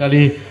 வாழைக்காய், தக்காளி,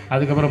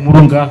 அதுக்கப்புறம்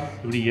முருங்காய்,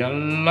 இப்படி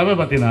எல்லாமே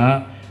பார்த்திங்கன்னா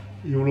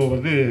இவ்வளோ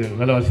வந்து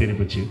விலைவாசி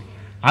ஏறிப்போச்சு.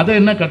 அதை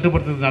என்ன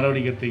கட்டுப்படுத்துறது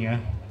நடவடிக்கை எடுத்தீங்க?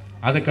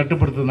 அதை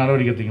கட்டுப்படுத்துறது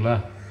நடவடிக்கை எடுத்தீங்களா?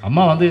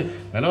 அம்மா வந்து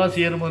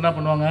விலைவாசி ஏறும்போது என்ன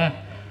பண்ணுவாங்க,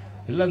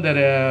 இல்லை இந்த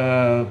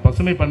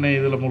பசுமை பண்ணை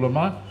இதில்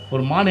மூலமாக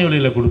ஒரு மானிய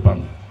விலையில்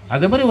கொடுப்பாங்க.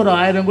 அதே மாதிரி ஒரு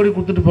 1000 கோடி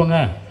கொடுத்துட்டு போங்க.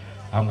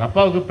 அவங்க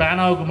அப்பாவுக்கு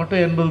பேனாவுக்கு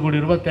மட்டும் 80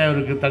 கோடி ரூபாய் தேவை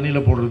இருக்குது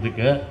தண்ணியில்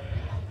போடுறதுக்கு.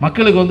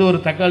 மக்களுக்கு வந்து ஒரு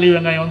தக்காளி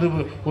வெங்காயம் வந்து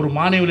ஒரு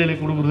மானிய விலையில்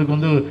கொடுக்குறதுக்கு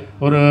வந்து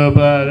ஒரு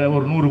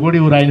 100 கோடி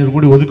ஒரு 500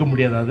 கோடி ஒதுக்க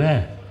முடியாது. அதை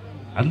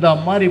அந்த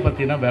மாதிரி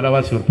பார்த்திங்கன்னா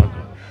விலைவாசி ஒரு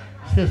பக்கம்.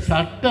 சரி,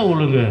 சட்ட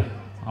ஒழுங்கு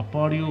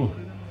அப்பாடியும்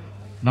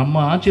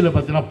நம்ம ஆட்சியில்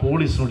பார்த்திங்கன்னா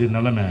போலீஸினுடைய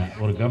நிலைமை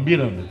ஒரு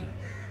கம்பீரம் இருந்தது.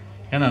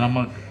 ஏன்னா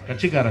நம்ம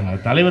கட்சிக்காரங்க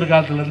தலைவர்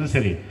காலத்துலேருந்து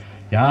சரி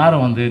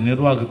யாரும் வந்து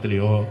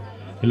நிர்வாகத்திலையோ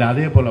இல்லை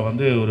அதே போல்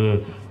வந்து ஒரு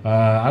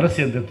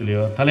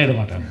அரசியல்லையோ தலையிட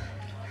மாட்டாங்க.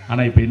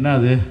 ஆனால் இப்போ என்ன,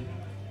 அது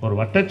ஒரு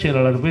வட்டச்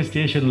செயலாளர் போய்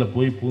ஸ்டேஷனில்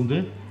போய் பூந்து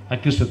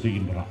அக்யூஸ்டை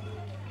தூக்கின்னு போகிறான்.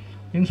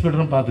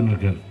 இன்ஸ்பெக்டரும் பார்த்துன்னு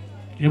இருக்கார்.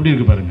 எப்படி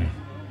இருக்குது பாருங்கள்.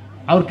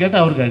 அவர்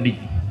கேட்டால் அவருக்கு அடி.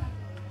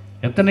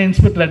 எத்தனை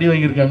இன்ஸ்பெக்டர் அடி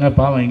வாங்கியிருக்காங்க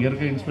பாவம். இங்கே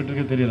இருக்க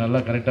இன்ஸ்பெக்டருக்கே தெரியும், நல்லா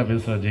கரெக்டாக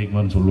பேசுகிறார்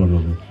ஜெயக்குமார்னு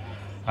சொல்லுவார்.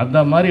 அந்த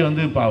மாதிரி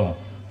வந்து பாவம்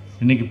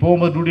இன்றைக்கி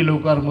போகும்போது டியூட்டியில்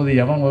உட்காரும்போது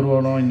எவன்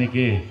வருவானோ,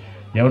 இன்றைக்கி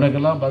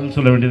எவனுக்கெல்லாம் பதில்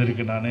சொல்ல வேண்டியது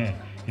இருக்குது, நான்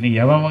இன்றைக்கி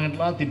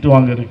எவன்லாம்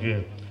திட்டுவாங்க இருக்குது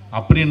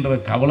அப்படின்ற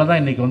கவலை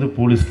தான் இன்றைக்கி வந்து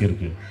போலீஸ்க்கு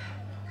இருக்குது.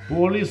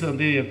 போலீஸ்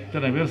வந்து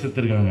எத்தனை பேர்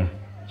செத்துருக்காங்க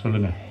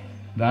சொல்லுங்கள்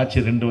இந்த ஆட்சி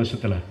 2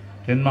 வருஷத்தில்.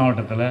 தென்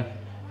மாவட்டத்தில்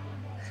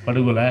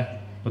படுகொலை,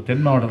 இப்போ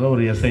தென் மாவட்டத்தில்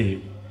ஒரு எஸ்ஐ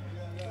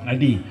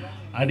அடி,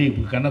 அடி,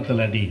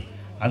 கன்னத்தில் அடி.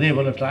 அதே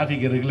போல்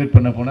டிராஃபிக்கை ரெகுலேட்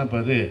பண்ண போனால் இப்போ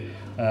அது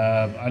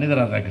அனிதா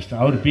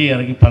ராதாகிருஷ்ணன் அவர் பி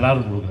இறங்கி பலாறு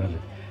கொடுக்குறாரு.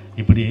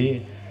 இப்படி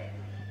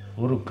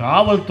ஒரு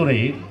காவல்துறை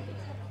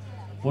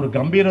ஒரு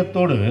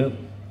கம்பீரத்தோடு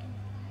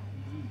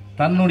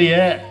தன்னுடைய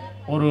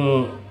ஒரு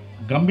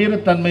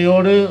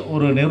கம்பீரத்தன்மையோடு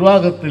ஒரு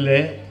நிர்வாகத்தில்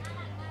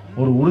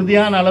ஒரு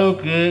உறுதியான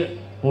அளவுக்கு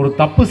ஒரு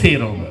தப்பு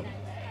செய்கிறவங்க,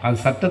 அது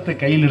சட்டத்தை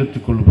கையில்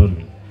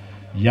எடுத்துக்கொள்பவர்கள்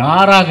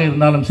யாராக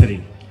இருந்தாலும் சரி,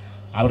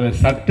 அவரை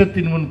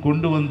சட்டத்தின் முன்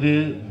கொண்டு வந்து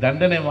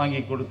தண்டனை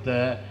வாங்கி கொடுத்த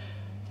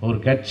ஒரு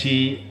கட்சி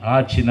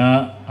ஆட்சினா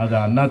அது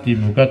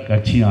அதிமுக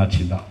கட்சியும்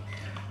ஆட்சி தான்.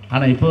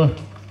 ஆனால் இப்போ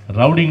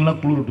ரவுடிங்கெலாம்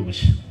குளிர் விட்டு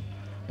போச்சு.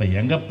 இப்போ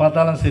எங்கே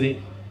பார்த்தாலும் சரி,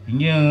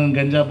 இங்கேயும்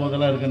கஞ்சா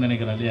போதெல்லாம் இருக்குன்னு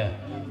நினைக்கிறேன் இல்லையா?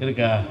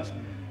 இருக்கா?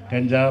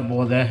 கஞ்சா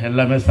போதை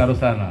எல்லாமே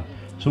சர்வசாதாரணம்.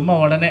 சும்மா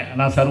உடனே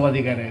நான்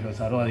சர்வாதிகாரி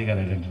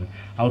ஆகிடுவேன்.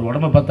 அவர்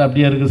உடம்பை பார்த்தா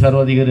அப்படியே இருக்குது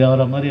சர்வாதிகாரி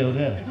ஆகிற மாதிரி.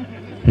 அவர்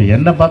இப்போ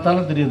என்ன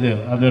பார்த்தாலும் தெரியுது,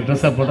 அந்த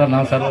ட்ரெஸ்ஸை போட்டால்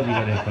நான்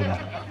சர்வாதிகாரி இருப்பேன்.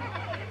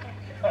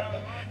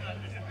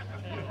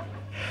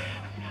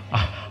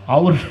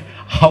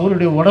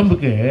 அவருடைய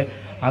உடம்புக்கு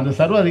அந்த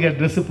சர்வாதிகாரி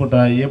ட்ரெஸ்ஸு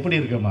போட்டால் எப்படி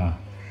இருக்கம்மா?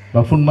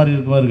 பஃபூன் மாதிரி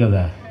இருக்குமா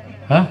இருக்காதா?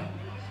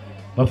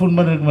 பஃபூன்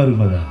மாதிரி இருக்குமா?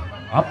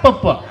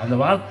 அப்பப்போ அந்த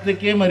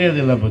வார்த்தைக்கே மரியாதை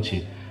இல்லாமல் போச்சு.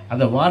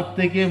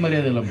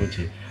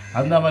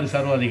 அந்த மாதிரி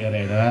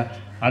சர்வாதிகாரியிட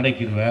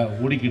அடைக்கிடுவேன்,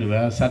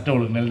 உடிக்கிடுவேன், சட்ட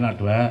ஒழுங்கு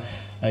நிலைநாட்டுவேன்,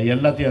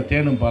 எல்லாத்தையும்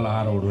தேனும் பால்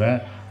ஆற விடுவேன்.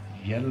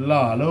 எல்லா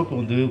அளவுக்கு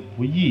வந்து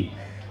பொய்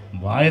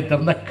வாயை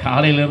திறந்த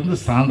காலையிலேருந்து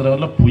சாயந்தரம்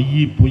வரல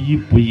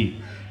பொய்.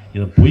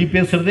 இதை பொய்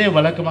பேசுகிறதே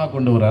வழக்கமாக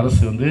கொண்ட ஒரு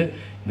அரசு வந்து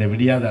இந்த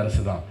விடியாத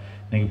அரசு தான்.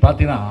 நீங்கள்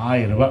பார்த்தீங்கன்னா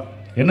 1000 ரூபா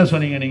என்ன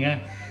சொன்னீங்க நீங்கள்?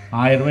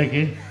 1000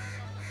 ரூபாய்க்கு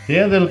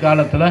தேர்தல்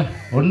காலத்தில்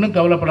ஒன்றும்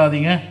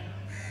கவலைப்படாதீங்க,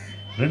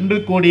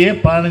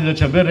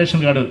 2,15,00,000 பேர்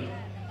ரேஷன் கார்டு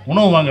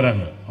உணவு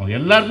வாங்குறாங்க. அவங்க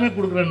எல்லாருமே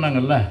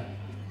கொடுக்குறேன்னாங்கல்ல,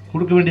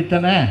 கொடுக்க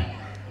வேண்டியதானே?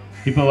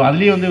 இப்போ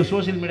அதுலேயும் வந்து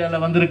சோசியல்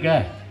மீடியாவில் வந்திருக்க,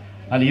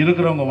 அது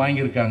இருக்கிறவங்க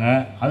வாங்கியிருக்காங்க.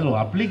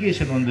 அதில்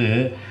அப்ளிகேஷன் வந்து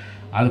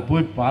அது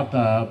போய்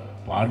பார்த்தா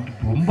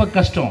ரொம்ப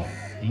கஷ்டம்.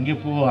 இங்கே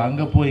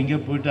அங்கே இங்கே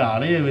போயிட்டு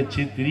அலைய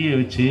வச்சு திரிய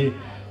வச்சு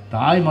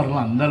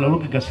தாய்மார்கள்லாம் அந்த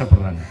அளவுக்கு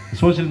கஷ்டப்படுறாங்க.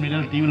 சோசியல்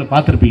மீடியாவில் டிவியில்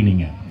பார்த்துருப்பீங்க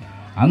நீங்கள்.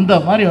 அந்த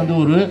மாதிரி வந்து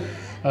ஒரு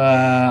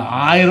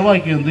 1000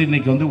 ரூபாய்க்கு வந்து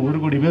இன்றைக்கி வந்து 1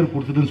 கோடி பேர்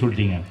கொடுத்துட்டுன்னு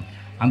சொல்லிட்டீங்க.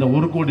 அந்த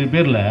 1 கோடி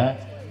பேரில்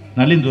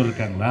நலிந்தோர்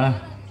இருக்காங்களா?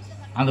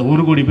 அந்த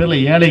 1 கோடி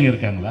பேரில் ஏழைங்க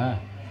இருக்காங்களா?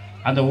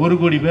 அந்த 1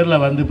 கோடி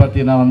பேரில் வந்து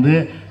பார்த்திங்கன்னா வந்து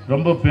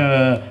ரொம்ப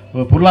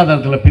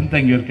பொருளாதாரத்தில்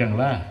பின்தங்கி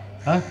இருக்காங்களா?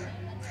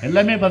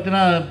 எல்லாமே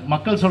பார்த்தீங்கன்னா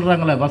மக்கள்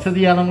சொல்கிறாங்களே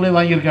வசதியானவங்களே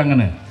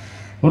வாங்கியிருக்காங்கன்னு.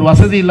 ஒரு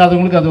வசதி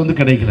இல்லாதவங்களுக்கு அது வந்து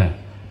கிடைக்கல.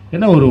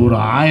 என்ன ஒரு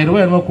 1000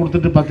 ரூபாய் என்னமோ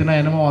கொடுத்துட்டு பார்த்தீங்கன்னா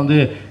என்னமோ வந்து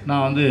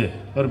நான் வந்து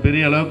ஒரு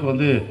பெரிய அளவுக்கு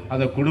வந்து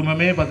அந்த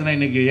குடும்பமே பார்த்தீங்கன்னா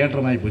இன்றைக்கி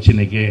ஏற்றமாகி போச்சு.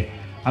 இன்றைக்கி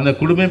அந்த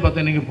குடும்பமே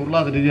பார்த்தா இன்றைக்கி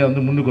பொருளாதார ரீதியாக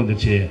வந்து முன்னுக்கு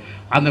வந்துச்சு.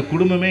 அந்த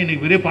குடும்பமே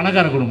இன்றைக்கி பெரிய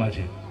பணக்கார குடும்பம்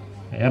ஆச்சு.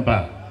 ஏன்பா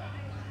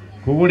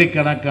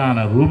கோடிக்கணக்கான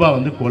ரூபா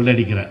வந்து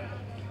கொள்ளடிக்கிற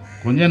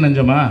கொஞ்சம்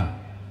நெஞ்சமா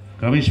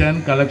கமிஷன்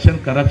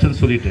கலெக்ஷன் கரப்ஷன்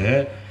சொல்லிட்டு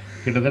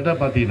கிட்டத்தட்ட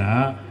பார்த்தீங்கன்னா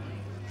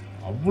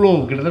அவ்வளோ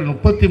கிட்டத்தட்ட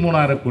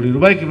 33,000 கோடி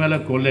ரூபாய்க்கு மேலே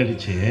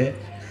கொள்ளடிச்சு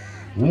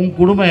உன்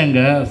குடும்பம்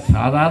எங்கே?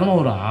 சாதாரணமாக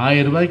ஒரு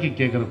 1000 ரூபாய்க்கு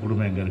கேட்குற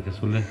குடும்பம் எங்கே இருக்குது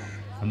சொல்லு?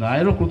 அந்த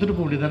 1000 ரூபா கொடுத்துட்டு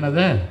போக வேண்டியதானே?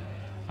 அதை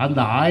அந்த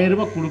 1000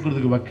 ரூபா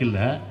கொடுக்குறதுக்கு வக்கில்ல,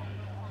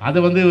 அதை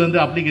வந்து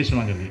அப்ளிகேஷன்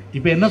வாங்குறது.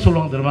 இப்போ என்ன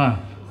சொல்லுவாங்க தெரியுமா?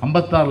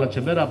 56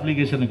 லட்சம் பேர்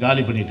அப்ளிகேஷனை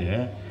காலி பண்ணிவிட்டு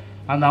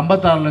அந்த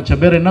 56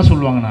 லட்சம் பேர் என்ன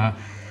சொல்லுவாங்கன்னா,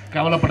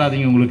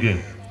 கவலைப்படாதீங்க உங்களுக்கு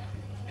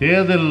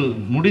தேர்தல்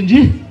முடிஞ்சு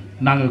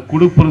நாங்கள்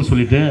கொடுப்போம்னு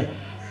சொல்லிட்டு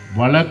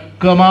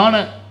வழக்கமான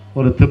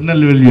ஒரு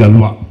திருநெல்வேலி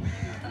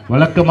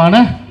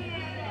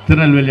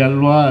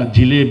அல்வா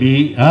ஜிலேபி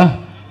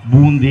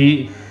பூந்தி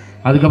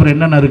அதுக்கப்புறம்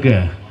என்னென்ன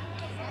இருக்குது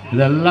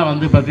இதெல்லாம்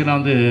வந்து பார்த்திங்கன்னா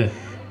வந்து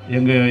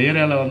எங்கள்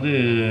ஏரியாவில் வந்து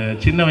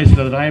சின்ன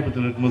வயசில்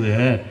ராயபுரத்தில் இருக்கும்போது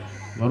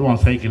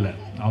வருவான் சைக்கிளில்,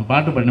 அவன்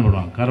பாட்டு பண்ணி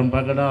விடுவான். கரம்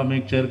பக்கடா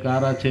மிக்சர்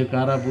காராச்சே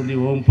காரா பூந்தி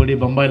ஓம் பொடி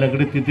பம்பாயில்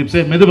கடி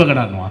திப்ஸே மெது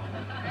பக்கடான்னுவான்.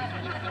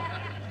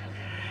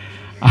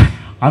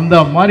 அந்த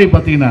மாதிரி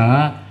பார்த்திங்கன்னா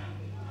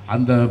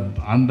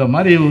அந்த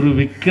மாதிரி ஒரு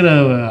விற்கிற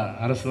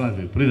அரசு தான்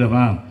இது,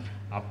 புரியுதமா?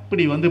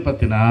 அப்படி வந்து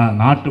பார்த்திங்கன்னா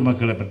நாட்டு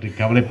மக்களை பற்றி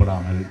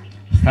கவலைப்படாமல்,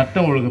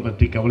 சட்டம் ஒழுங்கை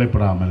பற்றி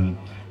கவலைப்படாமல்,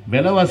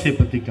 விலைவாசியை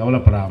பற்றி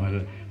கவலைப்படாமல்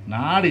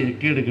நாடு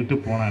எக்கேடு கெட்டு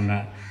போனான்னா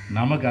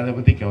நமக்கு அதை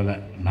பற்றி கவலை.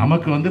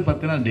 நமக்கு வந்து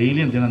பார்த்திங்கன்னா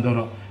டெய்லியும்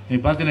தினந்தோறும் நீ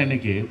பார்த்தீங்கன்னா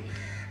இன்றைக்கி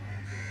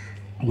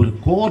ஒரு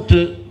கோர்ட்டு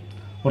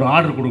ஒரு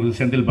ஆர்டர் கொடுக்குது.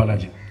 செந்தில்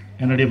பாலாஜி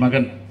என்னுடைய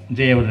மகன்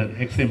ஜெயவர்தன்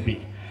எக்ஸ்எம்பி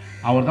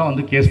அவர் தான்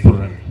வந்து கேஸ்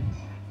போடுறாரு.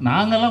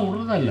 நாங்கள்லாம்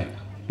விடுறதா இல்லை.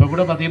 இப்போ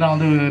கூட பார்த்திங்கன்னா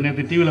வந்து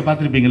நேற்று டிவியில்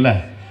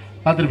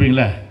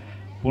பார்த்துருப்பீங்களே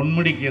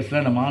பொன்முடி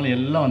கேஸில் நம்ம ஆள்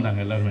எல்லாம் வந்தாங்க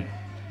எல்லாருமே.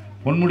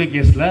 பொன்முடி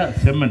கேஸில்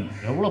செம்மண்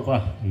எவ்வளோப்பா?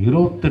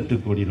 28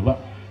 கோடி ரூபா.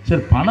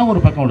 சரி பணம் ஒரு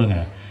பக்கம் விடுங்க,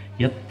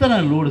 எத்தனை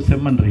லோடு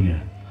செம்மண்றீங்க?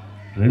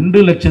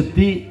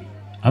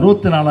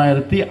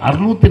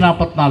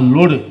 2,64,644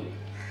 லோடு.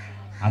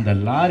 அந்த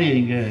லாரியை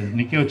இங்கே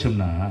நிற்க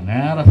வச்சோம்னா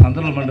நேராக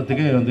சந்திரல்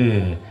மண்டலத்துக்கு வந்து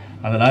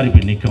அந்த லாரி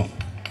போய் நிற்கும்.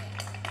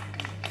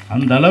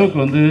 அந்த அளவுக்கு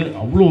வந்து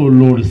அவ்வளோ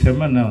லோடு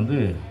செம்மண்ணை வந்து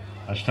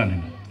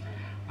அஷ்டானுங்க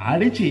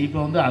அடித்து. இப்போ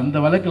வந்து அந்த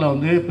வழக்கில்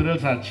வந்து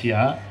பிறல்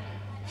சாட்சியாக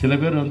சில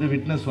பேர் வந்து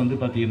விட்னஸ் வந்து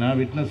பார்த்திங்கன்னா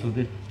விட்னஸ்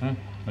வந்து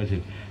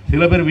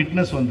சில பேர்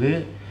விட்னஸ் வந்து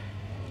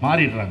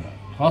மாறிடுறாங்க,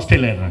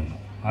 ஹாஸ்டைல் ஆகிடுறாங்க.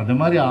 அது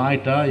மாதிரி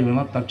ஆகிட்டா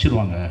இவங்கெல்லாம்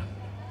தப்பிச்சிருவாங்க,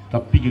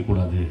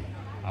 தப்பிக்கக்கூடாது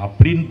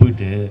அப்படின்னு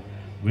போயிட்டு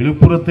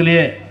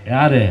விழுப்புரத்துலேயே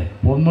யார்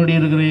பொன்முடி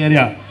இருக்கிற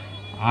ஏரியா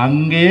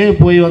அங்கேயே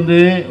போய் வந்து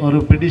ஒரு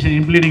பெட்டிஷன்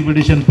இம்ப்ளீடிங்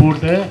பெட்டிஷன்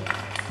போட்டு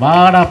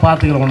வாடா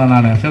பார்த்துக்கிறோம்ண்ணா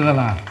நான்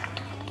சரிதானா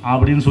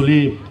அப்படின்னு சொல்லி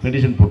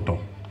பெட்டிஷன்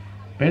போட்டோம்.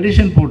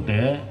 பெட்டிஷன் போட்டு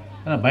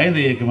பயந்த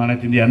இயக்கம்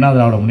அனைத்து இந்திய அண்ணா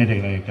திராவிட முன்னேற்ற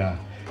கழக இயக்கம்,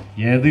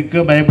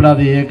 எதுக்கும்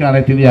பயப்படாத இயக்கம்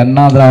அனைத்து இந்திய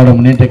அண்ணா திராவிட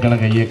முன்னேற்ற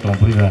கழக இயக்கம்.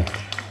 புரியுதா?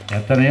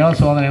 எத்தனையோ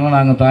சோதனையோ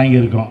நாங்கள்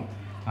தாங்கியிருக்கோம்.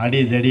 அடி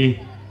தடி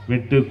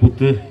வெட்டு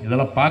குத்து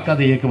இதெல்லாம் பார்க்காத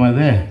இயக்கமாக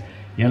இது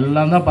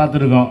எல்லாம் தான்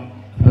பார்த்துருக்கோம்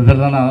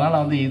தானே.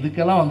 அதனால் வந்து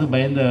இதுக்கெல்லாம் வந்து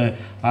பயந்த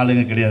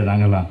ஆளுங்க கிடையாது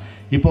நாங்கள்லாம்.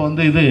 இப்போ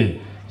வந்து இது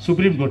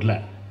சுப்ரீம் கோர்ட்டில்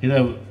இதை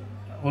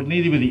ஒரு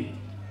நீதிபதி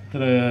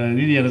திரு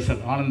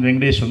நீதியரசர் ஆனந்த்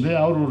வெங்கடேஷ் வந்து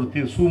அவர்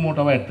ஒரு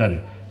சூமோட்டோவாக எடுத்தார்.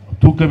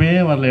 தூக்கமே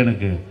வரல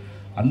எனக்கு.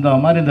 அந்த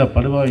மாதிரி இந்த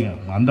படுபாவிங்க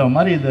அந்த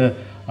மாதிரி இந்த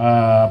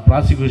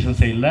ப்ராசிக்யூஷன்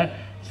சைடில்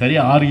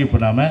சரியாக ஆர்கியூ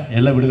பண்ணாமல்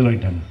எல்லாம் விடுதலை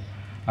ஆகிட்டாங்க.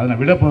 அதை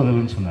நான் விட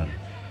போகிறதில்லன்னு சொன்னார்.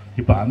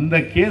 இப்போ அந்த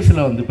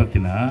கேஸில் வந்து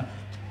பார்த்திங்கன்னா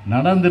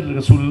நடந்துட்டு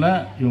இருக்க சூழ்நிலை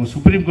இவங்க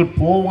சுப்ரீம் கோர்ட்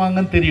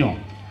போவாங்கன்னு தெரியும்.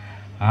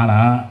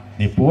 ஆனால்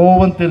நீ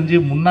போவன்னு தெரிஞ்சு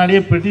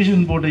முன்னாடியே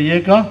பெட்டிஷன் போட்ட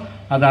இயக்கம்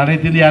அது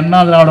அனைத்து இந்திய அண்ணா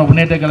திராவிட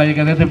முன்னேற்ற கழக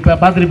இயக்கத்தை இப்போ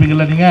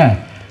பார்த்துருப்பீங்களா நீங்கள்?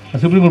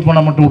 சுப்ரீம் கோர்ட்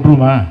போனால் மட்டும்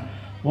விட்ருமா?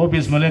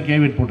 ஓபிஎஸ் மேலேயும்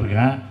கேவிட்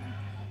போட்டிருக்கேன்,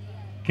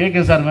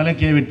 கேகே சார் மேலேயும்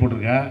கேவிட்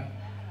போட்டிருக்கேன்,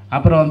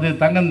 அப்புறம் வந்து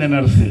தங்கம்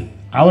தென்னரசு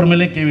அவர்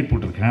மேலேயும் கேவிட்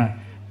போட்டிருக்கேன்.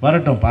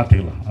 வரட்டும்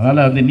பார்த்துக்கலாம்.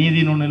 அதனால் வந்து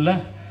நீதின்னு ஒன்றும் இல்லை,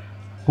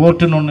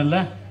 கோர்ட்டுன்னு ஒன்றும்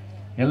இல்லை.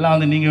 எல்லாம்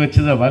வந்து நீங்கள்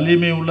வச்சதை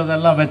வலிமை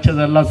உள்ளதெல்லாம்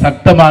வச்சதெல்லாம்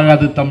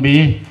சட்டமாகாது தம்பி.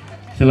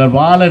 சிலர்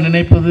வாழ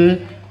நினைப்பது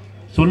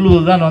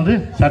சொல்லுவது தான் வந்து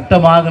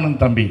சட்டமாகணும்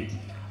தம்பி.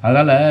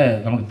 அதனால்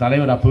நமக்கு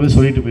தலைவர் அப்போவே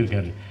சொல்லிட்டு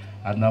போயிருக்காரு.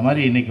 அந்த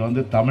மாதிரி இன்றைக்கி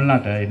வந்து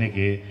தமிழ்நாட்டை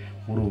இன்றைக்கி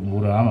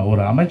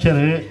ஒரு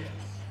அமைச்சர்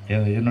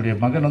என்னுடைய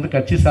மகன் வந்து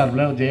கட்சி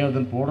சார்பில்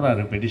ஜெயவர்தன்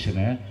போடுறாரு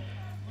பெட்டிஷனு.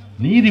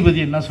 நீதிபதி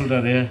என்ன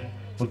சொல்கிறாரு?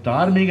 ஒரு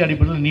தார்மீக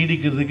அடிப்படையில்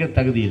நீடிக்கிறதுக்கே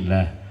தகுதி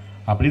இல்லை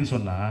அப்படின்னு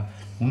சொன்னால்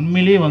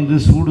உண்மையிலே வந்து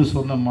சூடு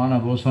சொன்னமான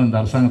ரோஷம் இந்த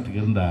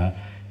அரசாங்கத்துக்கு இருந்தால்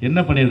என்ன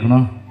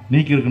பண்ணியிருக்கணும்?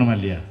 நீக்கியிருக்கணுமா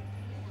இல்லையா?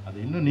 அது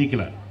இன்னும்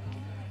நீக்கலை.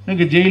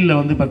 எனக்கு ஜெயிலில்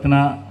வந்து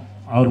பார்த்தினா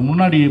அவர்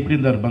முன்னாடி எப்படி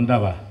இருந்தார்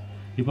பந்தாவா,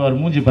 இப்போ அவர்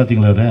மூஞ்சி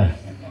பார்த்தீங்களா?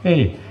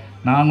 ஏய்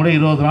நான் கூட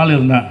 20 நாள்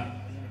இருந்தேன்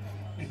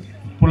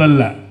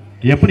புழல்ல.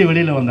 எப்படி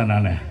வெளியில் வந்தேன்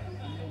நான்?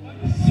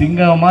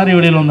 சிங்கம் மாதிரி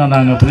வெளியில் வந்தேன்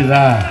நாங்கள்.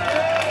 புரியுதா?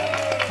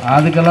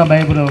 அதுக்கெல்லாம்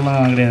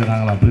பயப்படுறவங்களாம் கிடையாது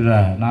நாங்களாம். புரியுதா?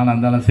 நானாக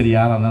இருந்தாலும் சரி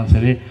யாராக இருந்தாலும்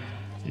சரி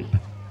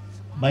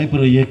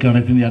பயப்படுற இயக்கம்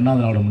அனைத்து இந்திய அண்ணா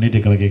திராவிட முன்னேற்ற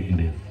கழக இயக்கம்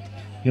கிடையாது.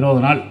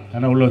 20 நாள்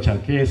என்ன உள்ள வச்சார்.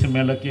 கேஸு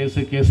மேலே கேஸு,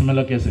 கேஸு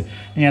மேலே கேஸு.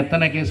 நீ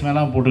எத்தனை கேஸ்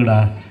மேலே போட்டுக்கிடா,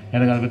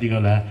 எனக்கு அதை பற்றி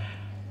கவலை.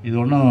 இது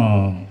ஒன்றும்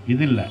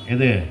இது இல்லை.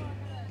 எது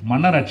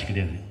மன்னராட்சி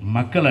கிடையாது,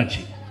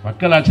 மக்களாட்சி.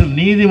 மக்களாட்சியில்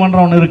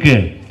நீதிமன்றம் ஒன்று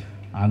இருக்குது.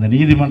 அந்த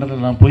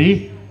நீதிமன்றத்தில் நான் போய்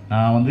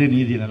நான் வந்து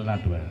நீதியை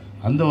நிலைநாட்டுவேன்.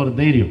 அந்த ஒரு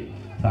தைரியம்.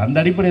 அந்த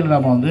அடிப்படையில்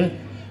நாம் வந்து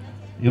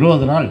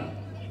 20 நாள்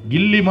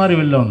கில்லி மாதிரி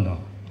வெளில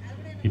வந்தோம்.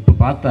 இப்போ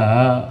பார்த்தா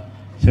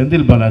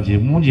செந்தில் பாலாஜி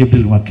மூஞ்சி எப்படி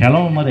இருக்குமா?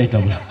 கிளம்ப மாதிரி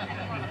ஆகிட்டாப்ல.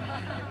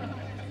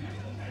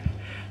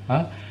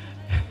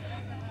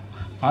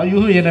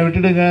 ஐயோ என்னை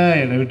விட்டுடுங்க,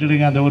 என்னை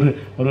விட்டுடுங்க. அந்த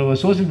ஒரு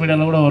சோசியல்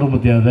மீடியாவில் கூட வரும்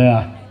பார்த்தியாது,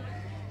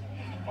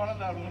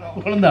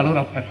 குழந்தை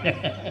அழுகுற மாதிரி,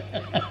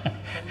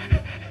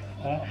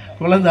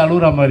 குழந்தை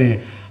அழுகுற மாதிரி.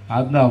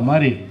 அந்த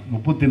மாதிரி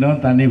 30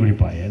 நேரம் தண்ணி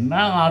குடிப்பான். என்ன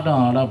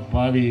ஆட்டம் ஆடா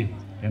பாவி,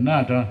 என்ன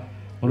ஆட்டம்.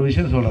 ஒரு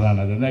விஷயம்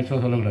சொல்கிறேன், அது வந்து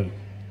ஆக்சுவலாக சொல்லக்கூடாது.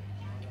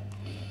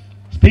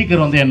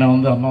 ஸ்பீக்கர் வந்து என்னை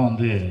வந்து அம்மா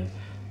வந்து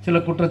சில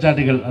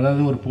குற்றச்சாட்டுகள்,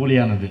 அதாவது ஒரு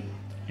போலியானது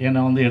என்னை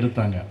வந்து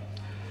எடுத்தாங்க.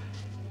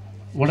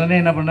 உடனே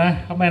என்ன பண்ணேன்,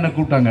 அம்மா என்னை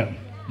கூப்பிட்டாங்க.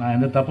 நான்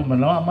எந்த தப்பு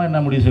பண்ணலாம், அம்மா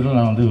என்ன முடிவு சொல்லணும்,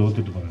 நான் வந்து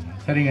ஒத்துட்டு போகிறேன்.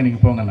 சரிங்க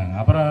நீங்கள் போங்க நாங்கள்.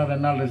 அப்புறம்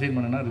 2 நாள் ரிசைன்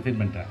பண்ணேன்னா ரிசைன்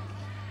பண்ணிட்டேன்.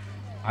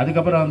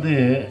 அதுக்கப்புறம் வந்து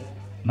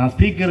நான்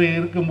ஸ்பீக்கர்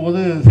இருக்கும்போது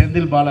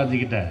செந்தில்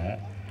பாலாஜிக்கிட்ட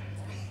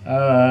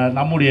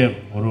நம்முடைய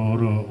ஒரு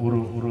ஒரு ஒரு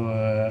ஒரு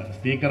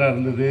ஸ்பீக்கராக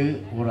இருந்தது,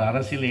 ஒரு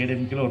அரசியல்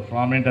ஏடிஎம்கேல ஒரு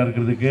ப்ராமினெண்ட்டாக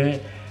இருக்கிறதுக்கு,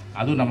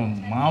 அதுவும் நம்ம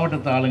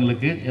மாவட்டத்து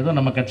ஆளுங்களுக்கு ஏதோ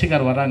நம்ம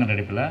கட்சிக்கார் வராங்க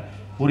நடிப்பில்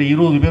ஒரு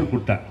 20 பேர்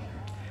கொடுத்தேன்.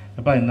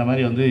 அப்பா இந்த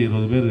மாதிரி வந்து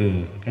 20 பேர்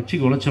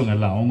கட்சிக்கு உழைச்சவங்க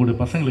எல்லாம் அவங்களுடைய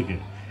பசங்களுக்கு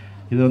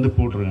இதை வந்து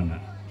போட்டுருக்காங்க.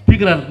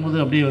 ஸ்பீக்கராக இருக்கும்போது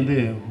அப்படியே வந்து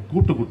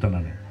கூப்பிட்டு கொடுத்தேன்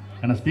நான்.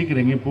 ஏன்னா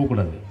ஸ்பீக்கர் எங்கேயும்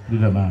போகக்கூடாது,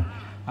 இதுதானே.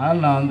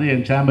 அதனால் நான் வந்து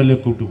என் சேம்பர்லேயே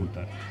கூப்பிட்டு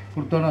கொடுத்தேன்.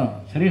 கொடுத்தோன்னா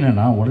சரிண்ணே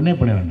நான் உடனே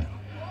பண்ணிடுறேன்.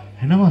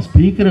 என்னம்மா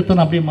ஸ்பீக்கர்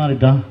எடுத்தோன்னு அப்படியே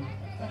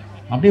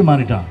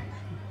மாறிட்டான்.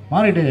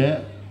 மாறிட்டு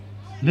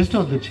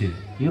லிஸ்ட்டு வந்துச்சு.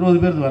 20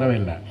 பேருக்கு வரவே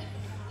இல்லை.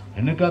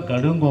 எனக்கா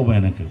கடுங்கோபம்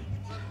எனக்கு,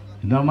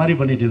 இந்த மாதிரி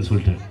பண்ணிட்டேன்னு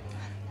சொல்லிட்டு.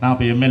 நான்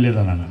இப்போ எம்எல்ஏ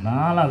தான்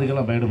நானும்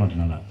அதுக்கெல்லாம் பயப்பட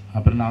மாட்டேனால.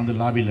 அப்புறம் நான் வந்து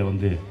லாபியில்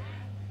வந்து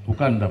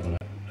உட்கார்ந்தாப்பில்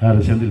யார்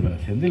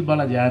செந்தில்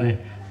பாலாஜி யார்,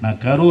 நான்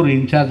கரூர்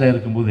இன்சார்ஜாக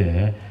இருக்கும்போது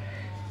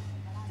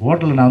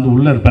ஹோட்டலில் நான் வந்து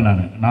உள்ளே இருப்பேன்.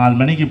 நான் 4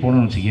 மணிக்கு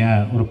போகணுன்னு வச்சுக்கேன்,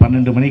 ஒரு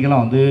 12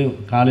 மணிக்கெல்லாம் வந்து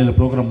காலையில்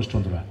ப்ரோக்ராம் முடிச்சுட்டு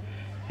வந்துடுவேன்.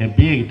 என்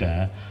பிஏ கிட்ட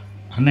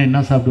அண்ணன்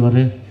என்ன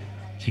சாப்பிடுவார்,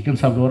 சிக்கன்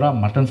சாப்பிடுவாரா,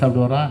 மட்டன்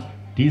சாப்பிடுவாரா,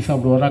 டீ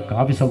சாப்பிடுவாரா,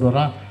 காஃபி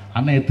சாப்பிடுவாரா,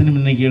 அண்ணன் எத்தனை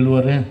மணிக்கு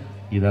எழுதுவார்,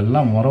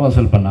 இதெல்லாம்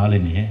முறவாசல் பண்ண ஆளு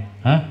நீ.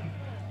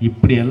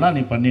 இப்படியெல்லாம்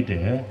நீ பண்ணிவிட்டு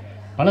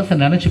பழசை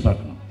நினச்சி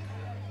பார்க்கணும்.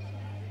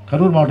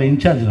 கரூர் மாவட்ட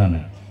இன்சார்ஜ் நான்.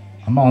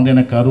 அம்மா வந்து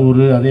எனக்கு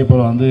கரூர், அதே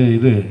போல் வந்து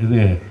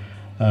இது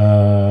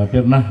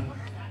பேர்னா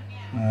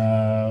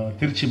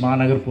திருச்சி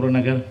மாநகர்,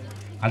 புறநகர்,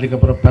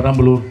 அதுக்கப்புறம்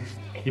பெரம்பலூர்,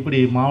 இப்படி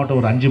மாவட்டம்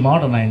ஒரு 5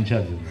 மாவட்டம் நான்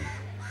இன்சார்ஜ் இருந்தேன்.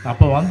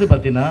 அப்போ வந்து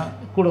பார்த்திங்கன்னா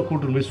கூட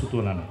கூட்டுன்னு போய்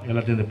சுற்றுவேன். நான்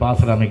எல்லாத்தையும் இந்த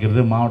பாசறை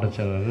அமைக்கிறது, மாவட்ட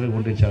செயலாளர்,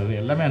 ஒன்றிய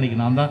செயலாளர் எல்லாமே அன்றைக்கி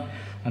நான் தான்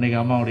அன்றைக்கி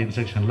அம்மாவோட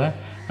இன்ஸ்ட்ரக்ஷனில்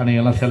அன்றைக்கி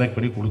எல்லாம் செலக்ட்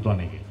பண்ணி கொடுத்தோம்.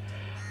 அன்றைக்கி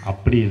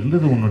அப்படி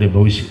இருந்தது உன்னுடைய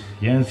பவிஷ்யம்.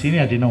 என்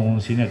சீனியாட்டினா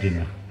உன்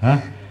சீனியாட்டினா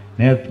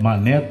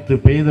நேற்று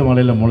பெய்த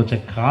மழையில் முளைச்ச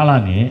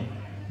காளானி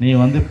நீ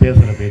வந்து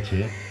பேசுகிற பேச்சு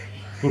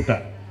கூப்பிட்ட.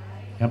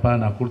 ஏன்ப்பா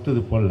நான்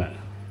கொடுத்தது போடல,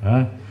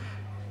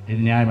 இது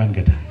நியாயமானு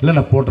கேட்டேன். இல்லை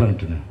நான்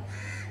போட்டுறேன்ட்டுன்னு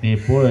நீ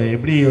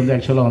எப்படி வந்து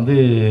ஆக்சுவலாக வந்து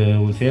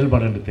உன்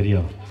செயல்பாடு எனக்கு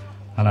தெரியும்.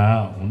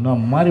 ஆனால் உன்ன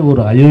மாதிரி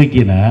ஒரு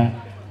அயோக்கியனை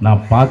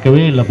நான்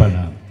பார்க்கவே இல்லைப்பா.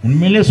 நான்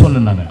உண்மையிலே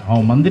சொன்னேன்.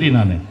 அவன் மந்திரி,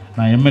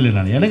 நான் எம்எல்ஏ.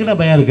 எனக்கு என்ன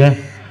பயம் இருக்கேன்?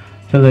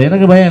 சரி,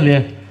 எனக்கு பயம்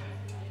இல்லையே.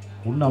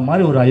 உன்ன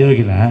மாதிரி ஒரு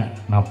அயோக்கியனை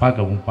நான்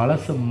பார்க்க, உன்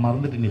பழசை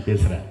மறந்துட்டு நீ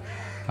பேசுகிற.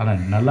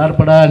 ஆனால் நல்லா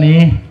இருப்படா நீ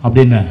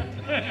அப்படின்னு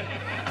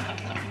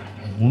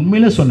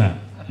உண்மையிலே சொன்னேன்.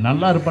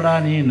 நல்லா இருப்படா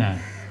நீ என்ன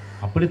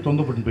அப்படி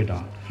தொங்கப்பட்டு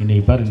போயிட்டான்.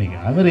 இன்றைக்கி பாரு, இன்றைக்கி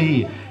அதுமாதிரி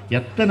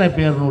எத்தனை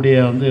பேருனுடைய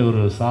வந்து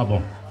ஒரு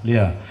சாபம்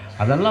இல்லையா,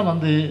 அதெல்லாம்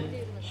வந்து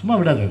சும்மா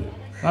விடாது.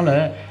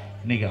 அதனால்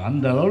இன்றைக்கி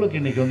அந்த அளவுக்கு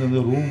இன்றைக்கி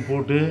வந்து ரூம்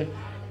போட்டு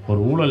ஒரு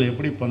ஊழல்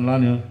எப்படி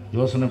பண்ணலான்னு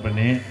யோசனை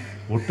பண்ணி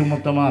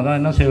ஒட்டுமொத்தமாக அதான்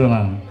என்ன செய்வேன்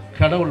நான்.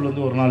 கடவுள்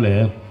வந்து ஒரு நாள்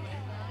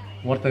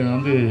ஒருத்தங்க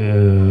வந்து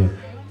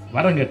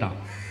வரம் கேட்டான்.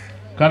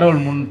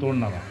 கடவுள் முன்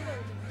தோணுனாரான்.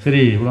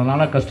 சரி, இவ்வளோ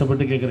நாளாக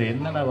கஷ்டப்பட்டு கேட்குற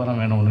என்னடா வரம்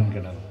வேணும்னு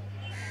கேட்டார்.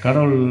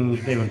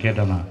 கடவுள்கிட்ட இவன்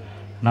கேட்டானா,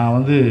 நான்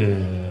வந்து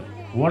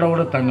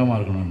ஓட தங்கமாக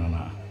இருக்கணும்,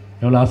 நான்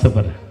எவ்வளோ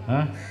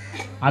ஆசைப்படுறேன்.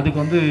 அதுக்கு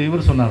வந்து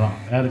இவர் சொன்னாராம்,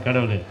 யார்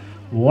கடவுள்,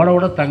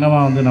 ஓட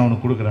தங்கமாக வந்து நான்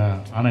உனக்கு கொடுக்குறேன்,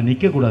 ஆனால்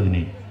நிற்கக்கூடாது,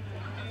 நீ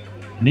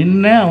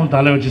நின்னே அவன்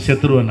தலை வச்சு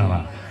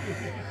செத்துருவேன்னாரான்.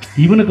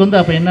 இவனுக்கு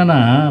வந்து அப்போ என்னென்னா,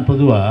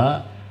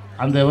 பொதுவாக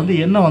அந்த வந்து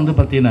என்ன வந்து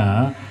பார்த்தீங்கன்னா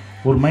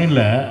ஒரு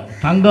மைண்டில்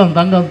தங்கம்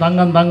தங்கம்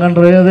தங்கம்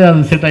தங்கன்றது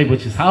அது செட் ஆகி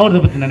போச்சு. சாவறதை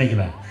பற்றி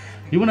நினைக்கல.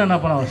 இவனை என்ன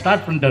பண்ண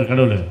ஸ்டார்ட் பண்ணிட்டார்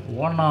கடவுள்.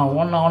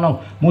 ஓடனா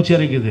மூச்சு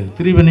இறைக்குது,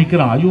 திருப்பி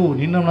நிற்கிறான். ஐயோ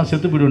நின்னா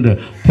செத்து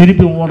போயிடுவேன்,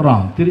 திருப்பி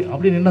ஓடுறான்,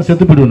 அப்படியே நின்னா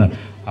செத்து போயிடுவேன்.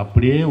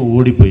 அப்படியே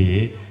ஓடி போய்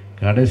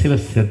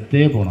கடைசியில்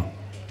செத்தே போனான்.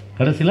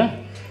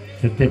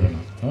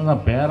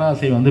 அதுதான்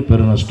பேராசை வந்து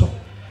பெருநஷ்டம்.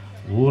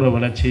 ஊரை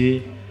வளைச்சி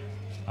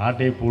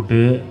ஆட்டையை போட்டு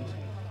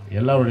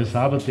எல்லாருடைய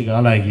சாபத்துக்கு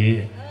ஆளாகி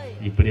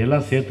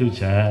இப்படியெல்லாம் சேர்த்து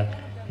வச்ச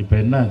இப்போ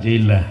என்ன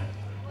ஜெயிலில்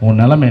உன்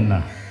நிலைமை என்ன,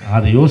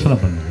 அதை யோசனை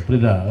பண்ணுது,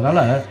 புரியுதா?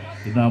 அதனால்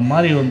இந்த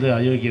மாதிரி வந்து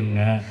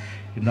அயோக்கியனுங்க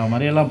இந்த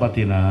மாதிரியெல்லாம்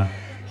பார்த்தீங்கன்னா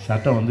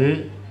சட்டம் வந்து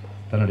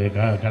தன்னுடைய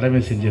கடமை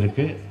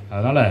செஞ்சுருக்கு.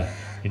 அதனால்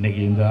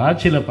இன்றைக்கி இந்த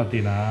ஆட்சியில்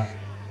பார்த்தீங்கன்னா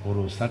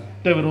ஒரு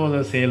சட்ட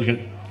விரோத செயல்கள்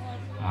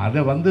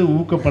அதை வந்து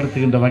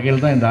ஊக்கப்படுத்துகின்ற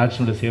வகையில் தான் இந்த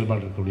ஆட்சியினுடைய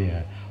செயல்பாடு இருக்கக்கூடிய.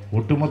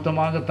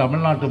 ஒட்டுமொத்தமாக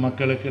தமிழ்நாட்டு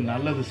மக்களுக்கு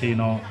நல்லது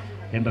செய்யணும்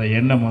என்ற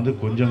எண்ணம் வந்து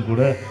கொஞ்சம்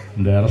கூட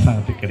இந்த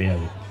அரசாங்கத்துக்கு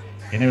கிடையாது.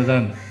 எனவே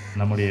தான்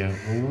நம்முடைய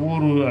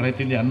ஒவ்வொரு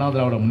அனைத்து இந்திய அண்ணா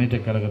திராவிட முன்னேற்ற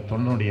கழக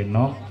தொண்டனுடைய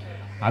எண்ணம்,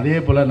 அதே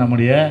போல்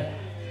நம்முடைய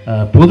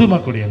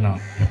பொதுமக்களுடைய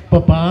எண்ணம்,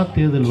 எப்பப்பா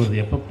தேர்தல்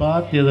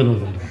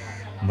வருது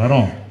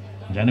வரும்.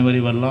 ஜனவரி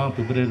வரலாம்,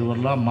 பிப்ரவரி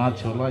வரலாம்,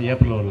 மார்ச் வரலாம்,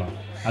 ஏப்ரல் வரலாம்,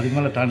 அதுக்கு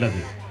மேலே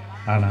தாண்டாது.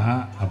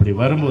 ஆனால் அப்படி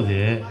வரும்போது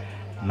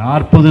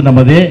 40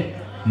 நமதே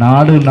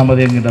நாடு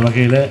நமது என்கின்ற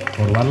வகையில்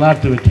ஒரு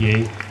வரலாற்று வெற்றியை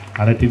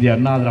அனைத்து இந்திய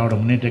அண்ணா திராவிட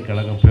முன்னேற்ற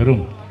கழகம்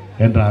பெறும்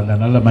என்ற அந்த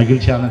நல்ல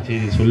மகிழ்ச்சியான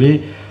செய்தி சொல்லி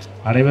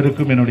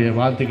அனைவருக்கும் என்னுடைய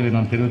வாழ்த்துக்களை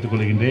நான் தெரிவித்துக்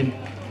கொள்கின்றேன்.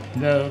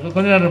 இந்த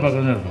கொஞ்ச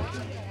நேரம் இருப்போம்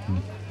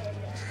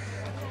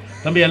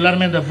தம்பி,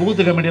 எல்லாருமே இந்த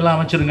பூத்து கமிட்டியெல்லாம்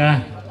அமைச்சிருங்க.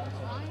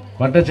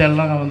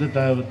 வட்டச்செயலாம் வந்து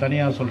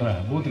தனியாக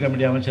சொல்கிறேன், பூத்து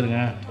கமிட்டி அமைச்சிருங்க.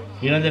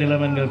 இளைஞர்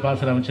இளவெண்கள்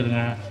பாசறை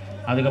அமைச்சிருங்க.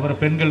 அதுக்கப்புறம்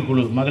பெண்கள்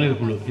குழு, மகளிர்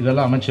குழு,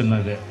 இதெல்லாம்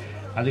அமைச்சிருந்தது.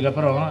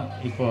 அதுக்கப்புறம்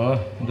இப்போது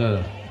இந்த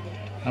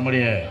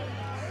நம்முடைய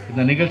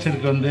இந்த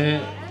நிகழ்ச்சிக்கு வந்து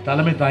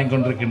தலைமை தாங்கி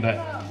கொண்டிருக்கின்ற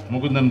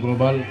முகுந்தன்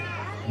கோபால்,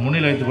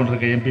 முன்னிலை வைத்துக்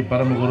கொண்டிருக்க எம்பி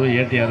பரமகுரு,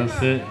 ஏடி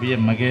அரசு,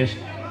 பிஎம் மகேஷ்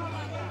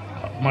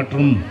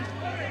மற்றும்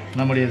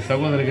நம்முடைய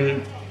சகோதரர்கள்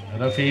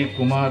ரஃபி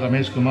குமார்,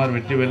 ரமேஷ்குமார்,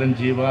 வெற்றிவேலன்,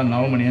 ஜீவா,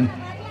 நவமணியன்,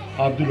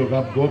 அப்துல்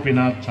வகாப்,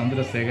 கோபிநாத்,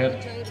 சந்திரசேகர்,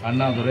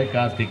 அண்ணாதுரை,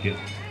 கார்த்திக்,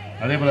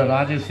 அதே போல்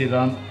ராஜேஷ்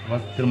ஸ்ரீராம்,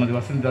 திருமதி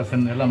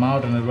வசந்திதாசன், எல்லாம்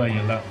மாவட்ட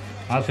நிர்வாகிகள் எல்லாம்,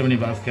 ஆசிவனி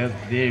பாஸ்கர்,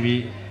 தேவி,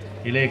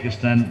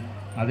 இளையகிருஷ்ணன்,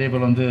 அதே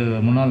போல் வந்து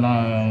முன்னாள்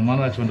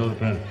மாநகராட்சி மன்ற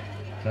உறுப்பினர்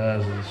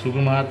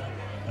சுகுமார்,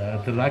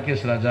 திரு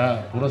ராகேஷ் ராஜா,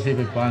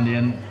 புரசேபி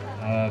பாண்டியன்,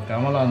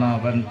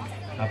 கமலாநாபன்,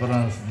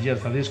 அப்புறம்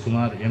ஜிஆர்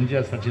சதீஷ்குமார்,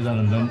 எம்ஜிஆர்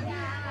சச்சிதானந்தம்,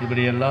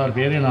 இப்படி எல்லார்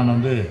பேரையும் நான்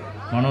வந்து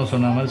மனோ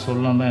சொன்ன மாதிரி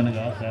சொல்லலாம் தான்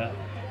எனக்கு ஆசை.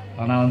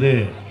 ஆனால் வந்து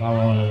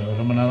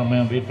ரொம்ப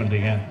நேரமாக வெயிட்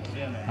பண்ணுறீங்க.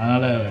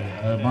 அதனால்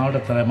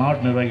மாவட்ட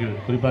நிர்வாகிகள்,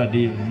 குறிப்பாக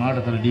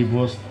மாவட்ட தலைவர் டி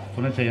போஸ்,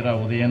 துணை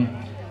செயலர் உதயன்,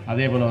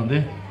 அதே போல் வந்து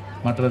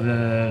மற்றது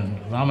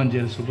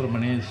ராமஞ்சேரி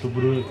சுப்பிரமணி,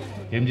 சுப்ரு,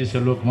 எம்ஜி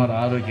செல்வகுமார்,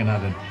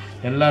 ஆரோக்கியநாதன்,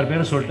 எல்லார்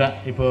பேரும் சொல்லிட்டேன்.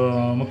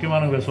 இப்போது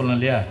முக்கியமான பேர் சொல்லணும்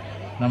இல்லையா,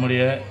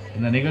 நம்முடைய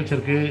இந்த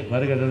நிகழ்ச்சிக்கு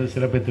வருகிறது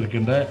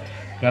சிறப்பித்திருக்கின்ற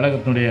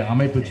கழகத்தினுடைய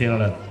அமைப்பு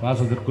செயலாளர்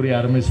வாசத்திற்குரிய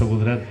அருமை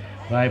சகோதரர்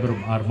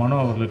ராயபுரம் ஆர் மனோ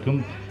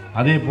அவர்களுக்கும்,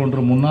 அதே போன்று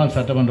முன்னாள்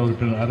சட்டமன்ற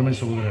உறுப்பினர் அருமை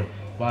சகோதரர்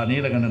வா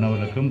நீலகண்டன்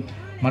அவர்களுக்கும்,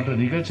 மற்ற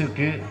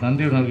நிகழ்ச்சிக்கு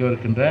நன்றி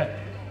நல்கவிருக்கின்ற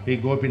பி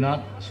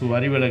கோபிநாத், சு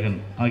அறிவழகன்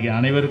ஆகிய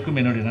அனைவருக்கும்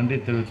என்னுடைய நன்றி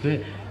தெரிவித்து,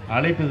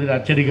 அழைப்பதில்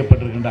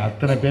அச்சடிக்கப்பட்டிருக்கின்ற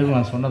அத்தனை பேரும்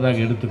நான்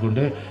சொன்னதாக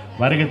எடுத்துக்கொண்டு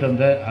வருகை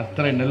தந்த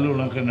அத்தனை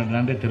நல்லுள்ளவர்களுக்கு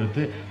நன்றி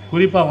தெரிவித்து,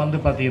 குறிப்பாக வந்து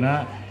பார்த்திங்கன்னா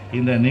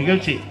இந்த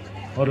நிகழ்ச்சி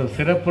ஒரு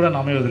சிறப்புடன்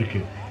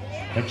அமைவதற்கு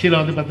கட்சியில்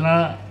வந்து பார்த்திங்கன்னா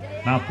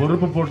நான்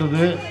பொறுப்பு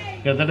போட்டது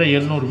கிட்டத்தட்ட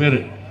 700 பேர்.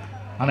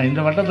 ஆனால்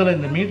இந்த வட்டத்தில்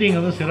இந்த மீட்டிங்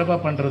வந்து சிறப்பாக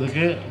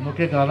பண்ணுறதுக்கு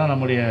முக்கிய காரணம்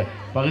நம்முடைய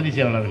பகுதி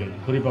செயலாளர்கள்,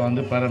 குறிப்பாக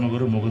வந்து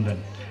பரமகுரு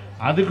முகுந்தன்.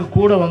 அதுக்கு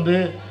கூட வந்து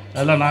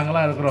எல்லாம்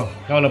நாங்களாம் இருக்கிறோம்,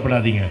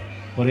 கவலைப்படாதீங்க,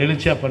 ஒரு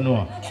எழுச்சியாக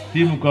பண்ணுவோம்.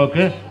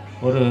 திமுகவுக்கு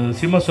ஒரு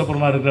சிம்ம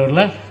சொப்பனமாக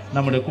இருக்கிறவரில்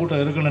நம்முடைய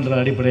கூட்டம் இருக்கணுன்ற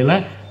அடிப்படையில்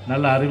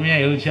நல்ல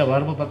அருமையாக எழுச்சியாக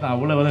வரும்போது பார்த்தா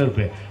அவ்வளோ வேலை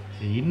இருப்பேன்.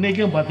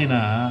 இன்றைக்கும்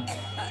பார்த்தீங்கன்னா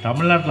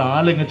தமிழ்நாட்டில்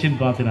ஆளுங்கட்சின்னு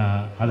பார்த்தீங்கன்னா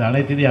அது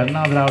அனைத்து இந்திய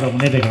அண்ணா திராவிட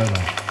முன்னேற்ற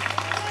கழகம்.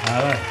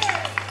 அதான்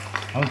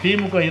அவன்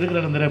திமுக இருக்கிற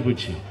இடம் நிறைய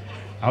போயிடுச்சு.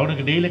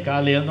 அவனுக்கு டெய்லி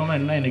காலையில் இருந்தோன்னா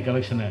என்ன இன்றைக்கி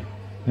கலெக்ஷனு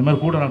இந்த மாதிரி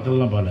கூட்டம்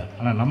நடத்துறதுலாம் போகல.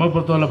 ஆனால் நம்ம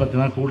பொறுத்தவரை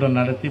பார்த்தீங்கன்னா கூட்டம்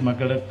நடத்தி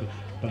மக்களுக்கு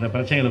அந்த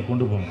பிரச்சனைகளை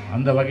கொண்டு போகணும்.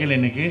 அந்த வகையில்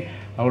இன்றைக்கி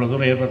அவ்வளோ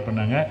தூரம் ஏற்பாடு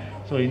பண்ணாங்க.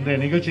 ஸோ இந்த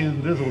நிகழ்ச்சி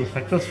வந்து ஒரு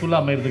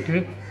சக்ஸஸ்ஃபுல்லாக அமைகிறதுக்கு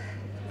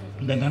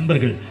இந்த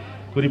நண்பர்கள்,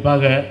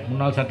 குறிப்பாக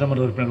முன்னாள்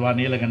சட்டமன்ற உறுப்பினர் வா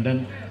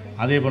நீலகண்டன்,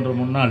 அதே போன்ற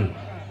முன்னாள்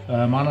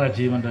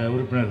மாநகராட்சி மன்ற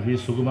உறுப்பினர் வி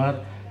சுகுமார்,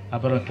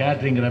 அப்புறம்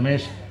கேட்ரிங்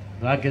ரமேஷ்,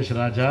 ராகேஷ்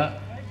ராஜா,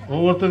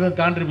 ஒவ்வொருத்தருக்கும்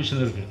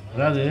கான்ட்ரிபியூஷன் இருக்குது.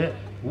 அதாவது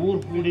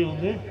ஊர் கூடி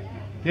வந்து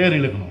தேர்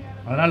இழுக்கணும்.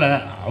 அதனால்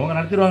அவங்க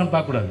நடத்திடுவாங்கன்னு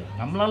பார்க்கக்கூடாது.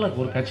 நம்மளால்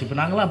ஒரு கட்சி இப்போ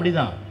நாங்களாம் அப்படி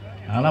தான்.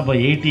 நாங்களாம் இப்போ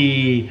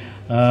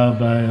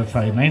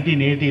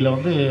 1980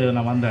 வந்து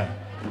நான் வந்தேன்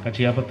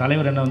கட்சி. அப்போ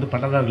தலைவர் என்ன வந்து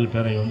பட்டதாரிகள்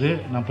பேரை வந்து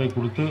நான் போய்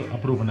கொடுத்து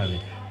அப்ரூவ் பண்ணார்.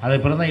 அதே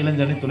பிறகு தான்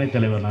இளைஞரணி துணைத்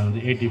தலைவர் நான்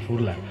வந்து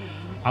 84.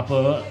 அப்போ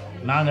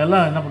நாங்கள்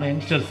எல்லாம் என்ன பண்ணுவோம்,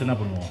 யங்ஸ்டர்ஸ் என்ன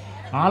பண்ணுவோம்,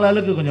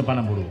 ஆளாளுக்கு கொஞ்சம்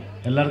பணம் போடுவோம்.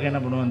 எல்லாருக்கும்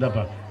என்ன பண்ணுவோம்,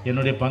 இந்தாப்பா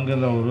என்னுடைய பங்கு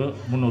இருந்தால் ஒரு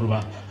 300 ரூபா,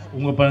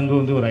 உங்கள் பங்கு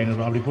வந்து ஒரு 500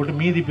 ரூபா, அப்படி போட்டு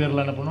மீதி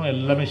பேரில் என்ன பண்ணுவோம்,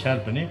 எல்லாமே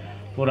ஷேர் பண்ணி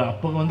ஒரு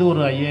அப்போ வந்து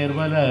ஒரு 5000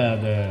 ரூபாயில்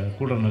அந்த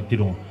கூட்டம்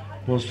நடத்திடுவோம்.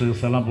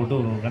 போஸ்டர்ஸ் எல்லாம் போட்டு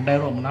ஒரு 2000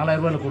 ரூபா 4000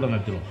 ரூபாயில் கூட்டம்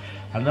நடத்திடுவோம்.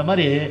 அந்த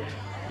மாதிரி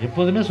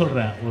எப்போதுமே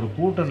சொல்கிறேன், ஒரு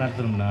கூட்டம்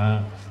நடத்தணும்னா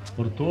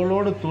ஒரு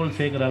தோளோடு தோல்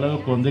சேர்க்குற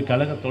அளவுக்கு வந்து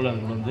கழக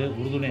தோழர்கள் வந்து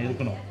உறுதுணையாக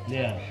இருக்கணும்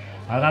இல்லையா?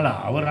 அதனால்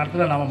அவர்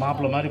நடத்துல நம்ம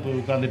மாப்பிள்ளை மாதிரி போய்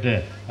உட்காந்துட்டு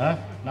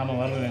நம்ம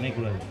வரணும்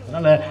நினைக்கக்கூடாது.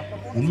 அதனால்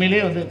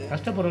உண்மையிலே வந்து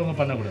கஷ்டப்படுறவங்க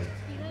பண்ணக்கூடாது.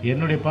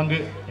 என்னுடைய பங்கு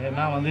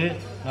நான் வந்து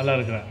நல்லா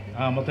இருக்கிறேன்,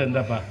 மொத்தம்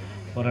இந்தாப்பா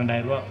ஒரு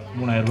 2000 ரூபா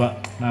 3000 ரூபா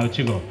நான்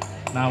வச்சுக்கோ,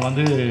 நான்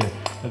வந்து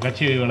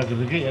கட்சி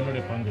வளர்க்குறதுக்கு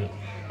என்னுடைய பங்கு,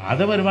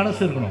 அதை மாதிரி மனசு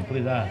இருக்கணும்,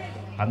 புரியுதா?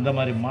 அந்த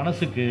மாதிரி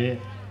மனசுக்கு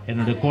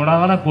என்னுடைய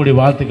கோடான கோடி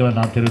வாழ்த்துக்களை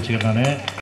நான் தெரிவிச்சுக்கிறேன். நான்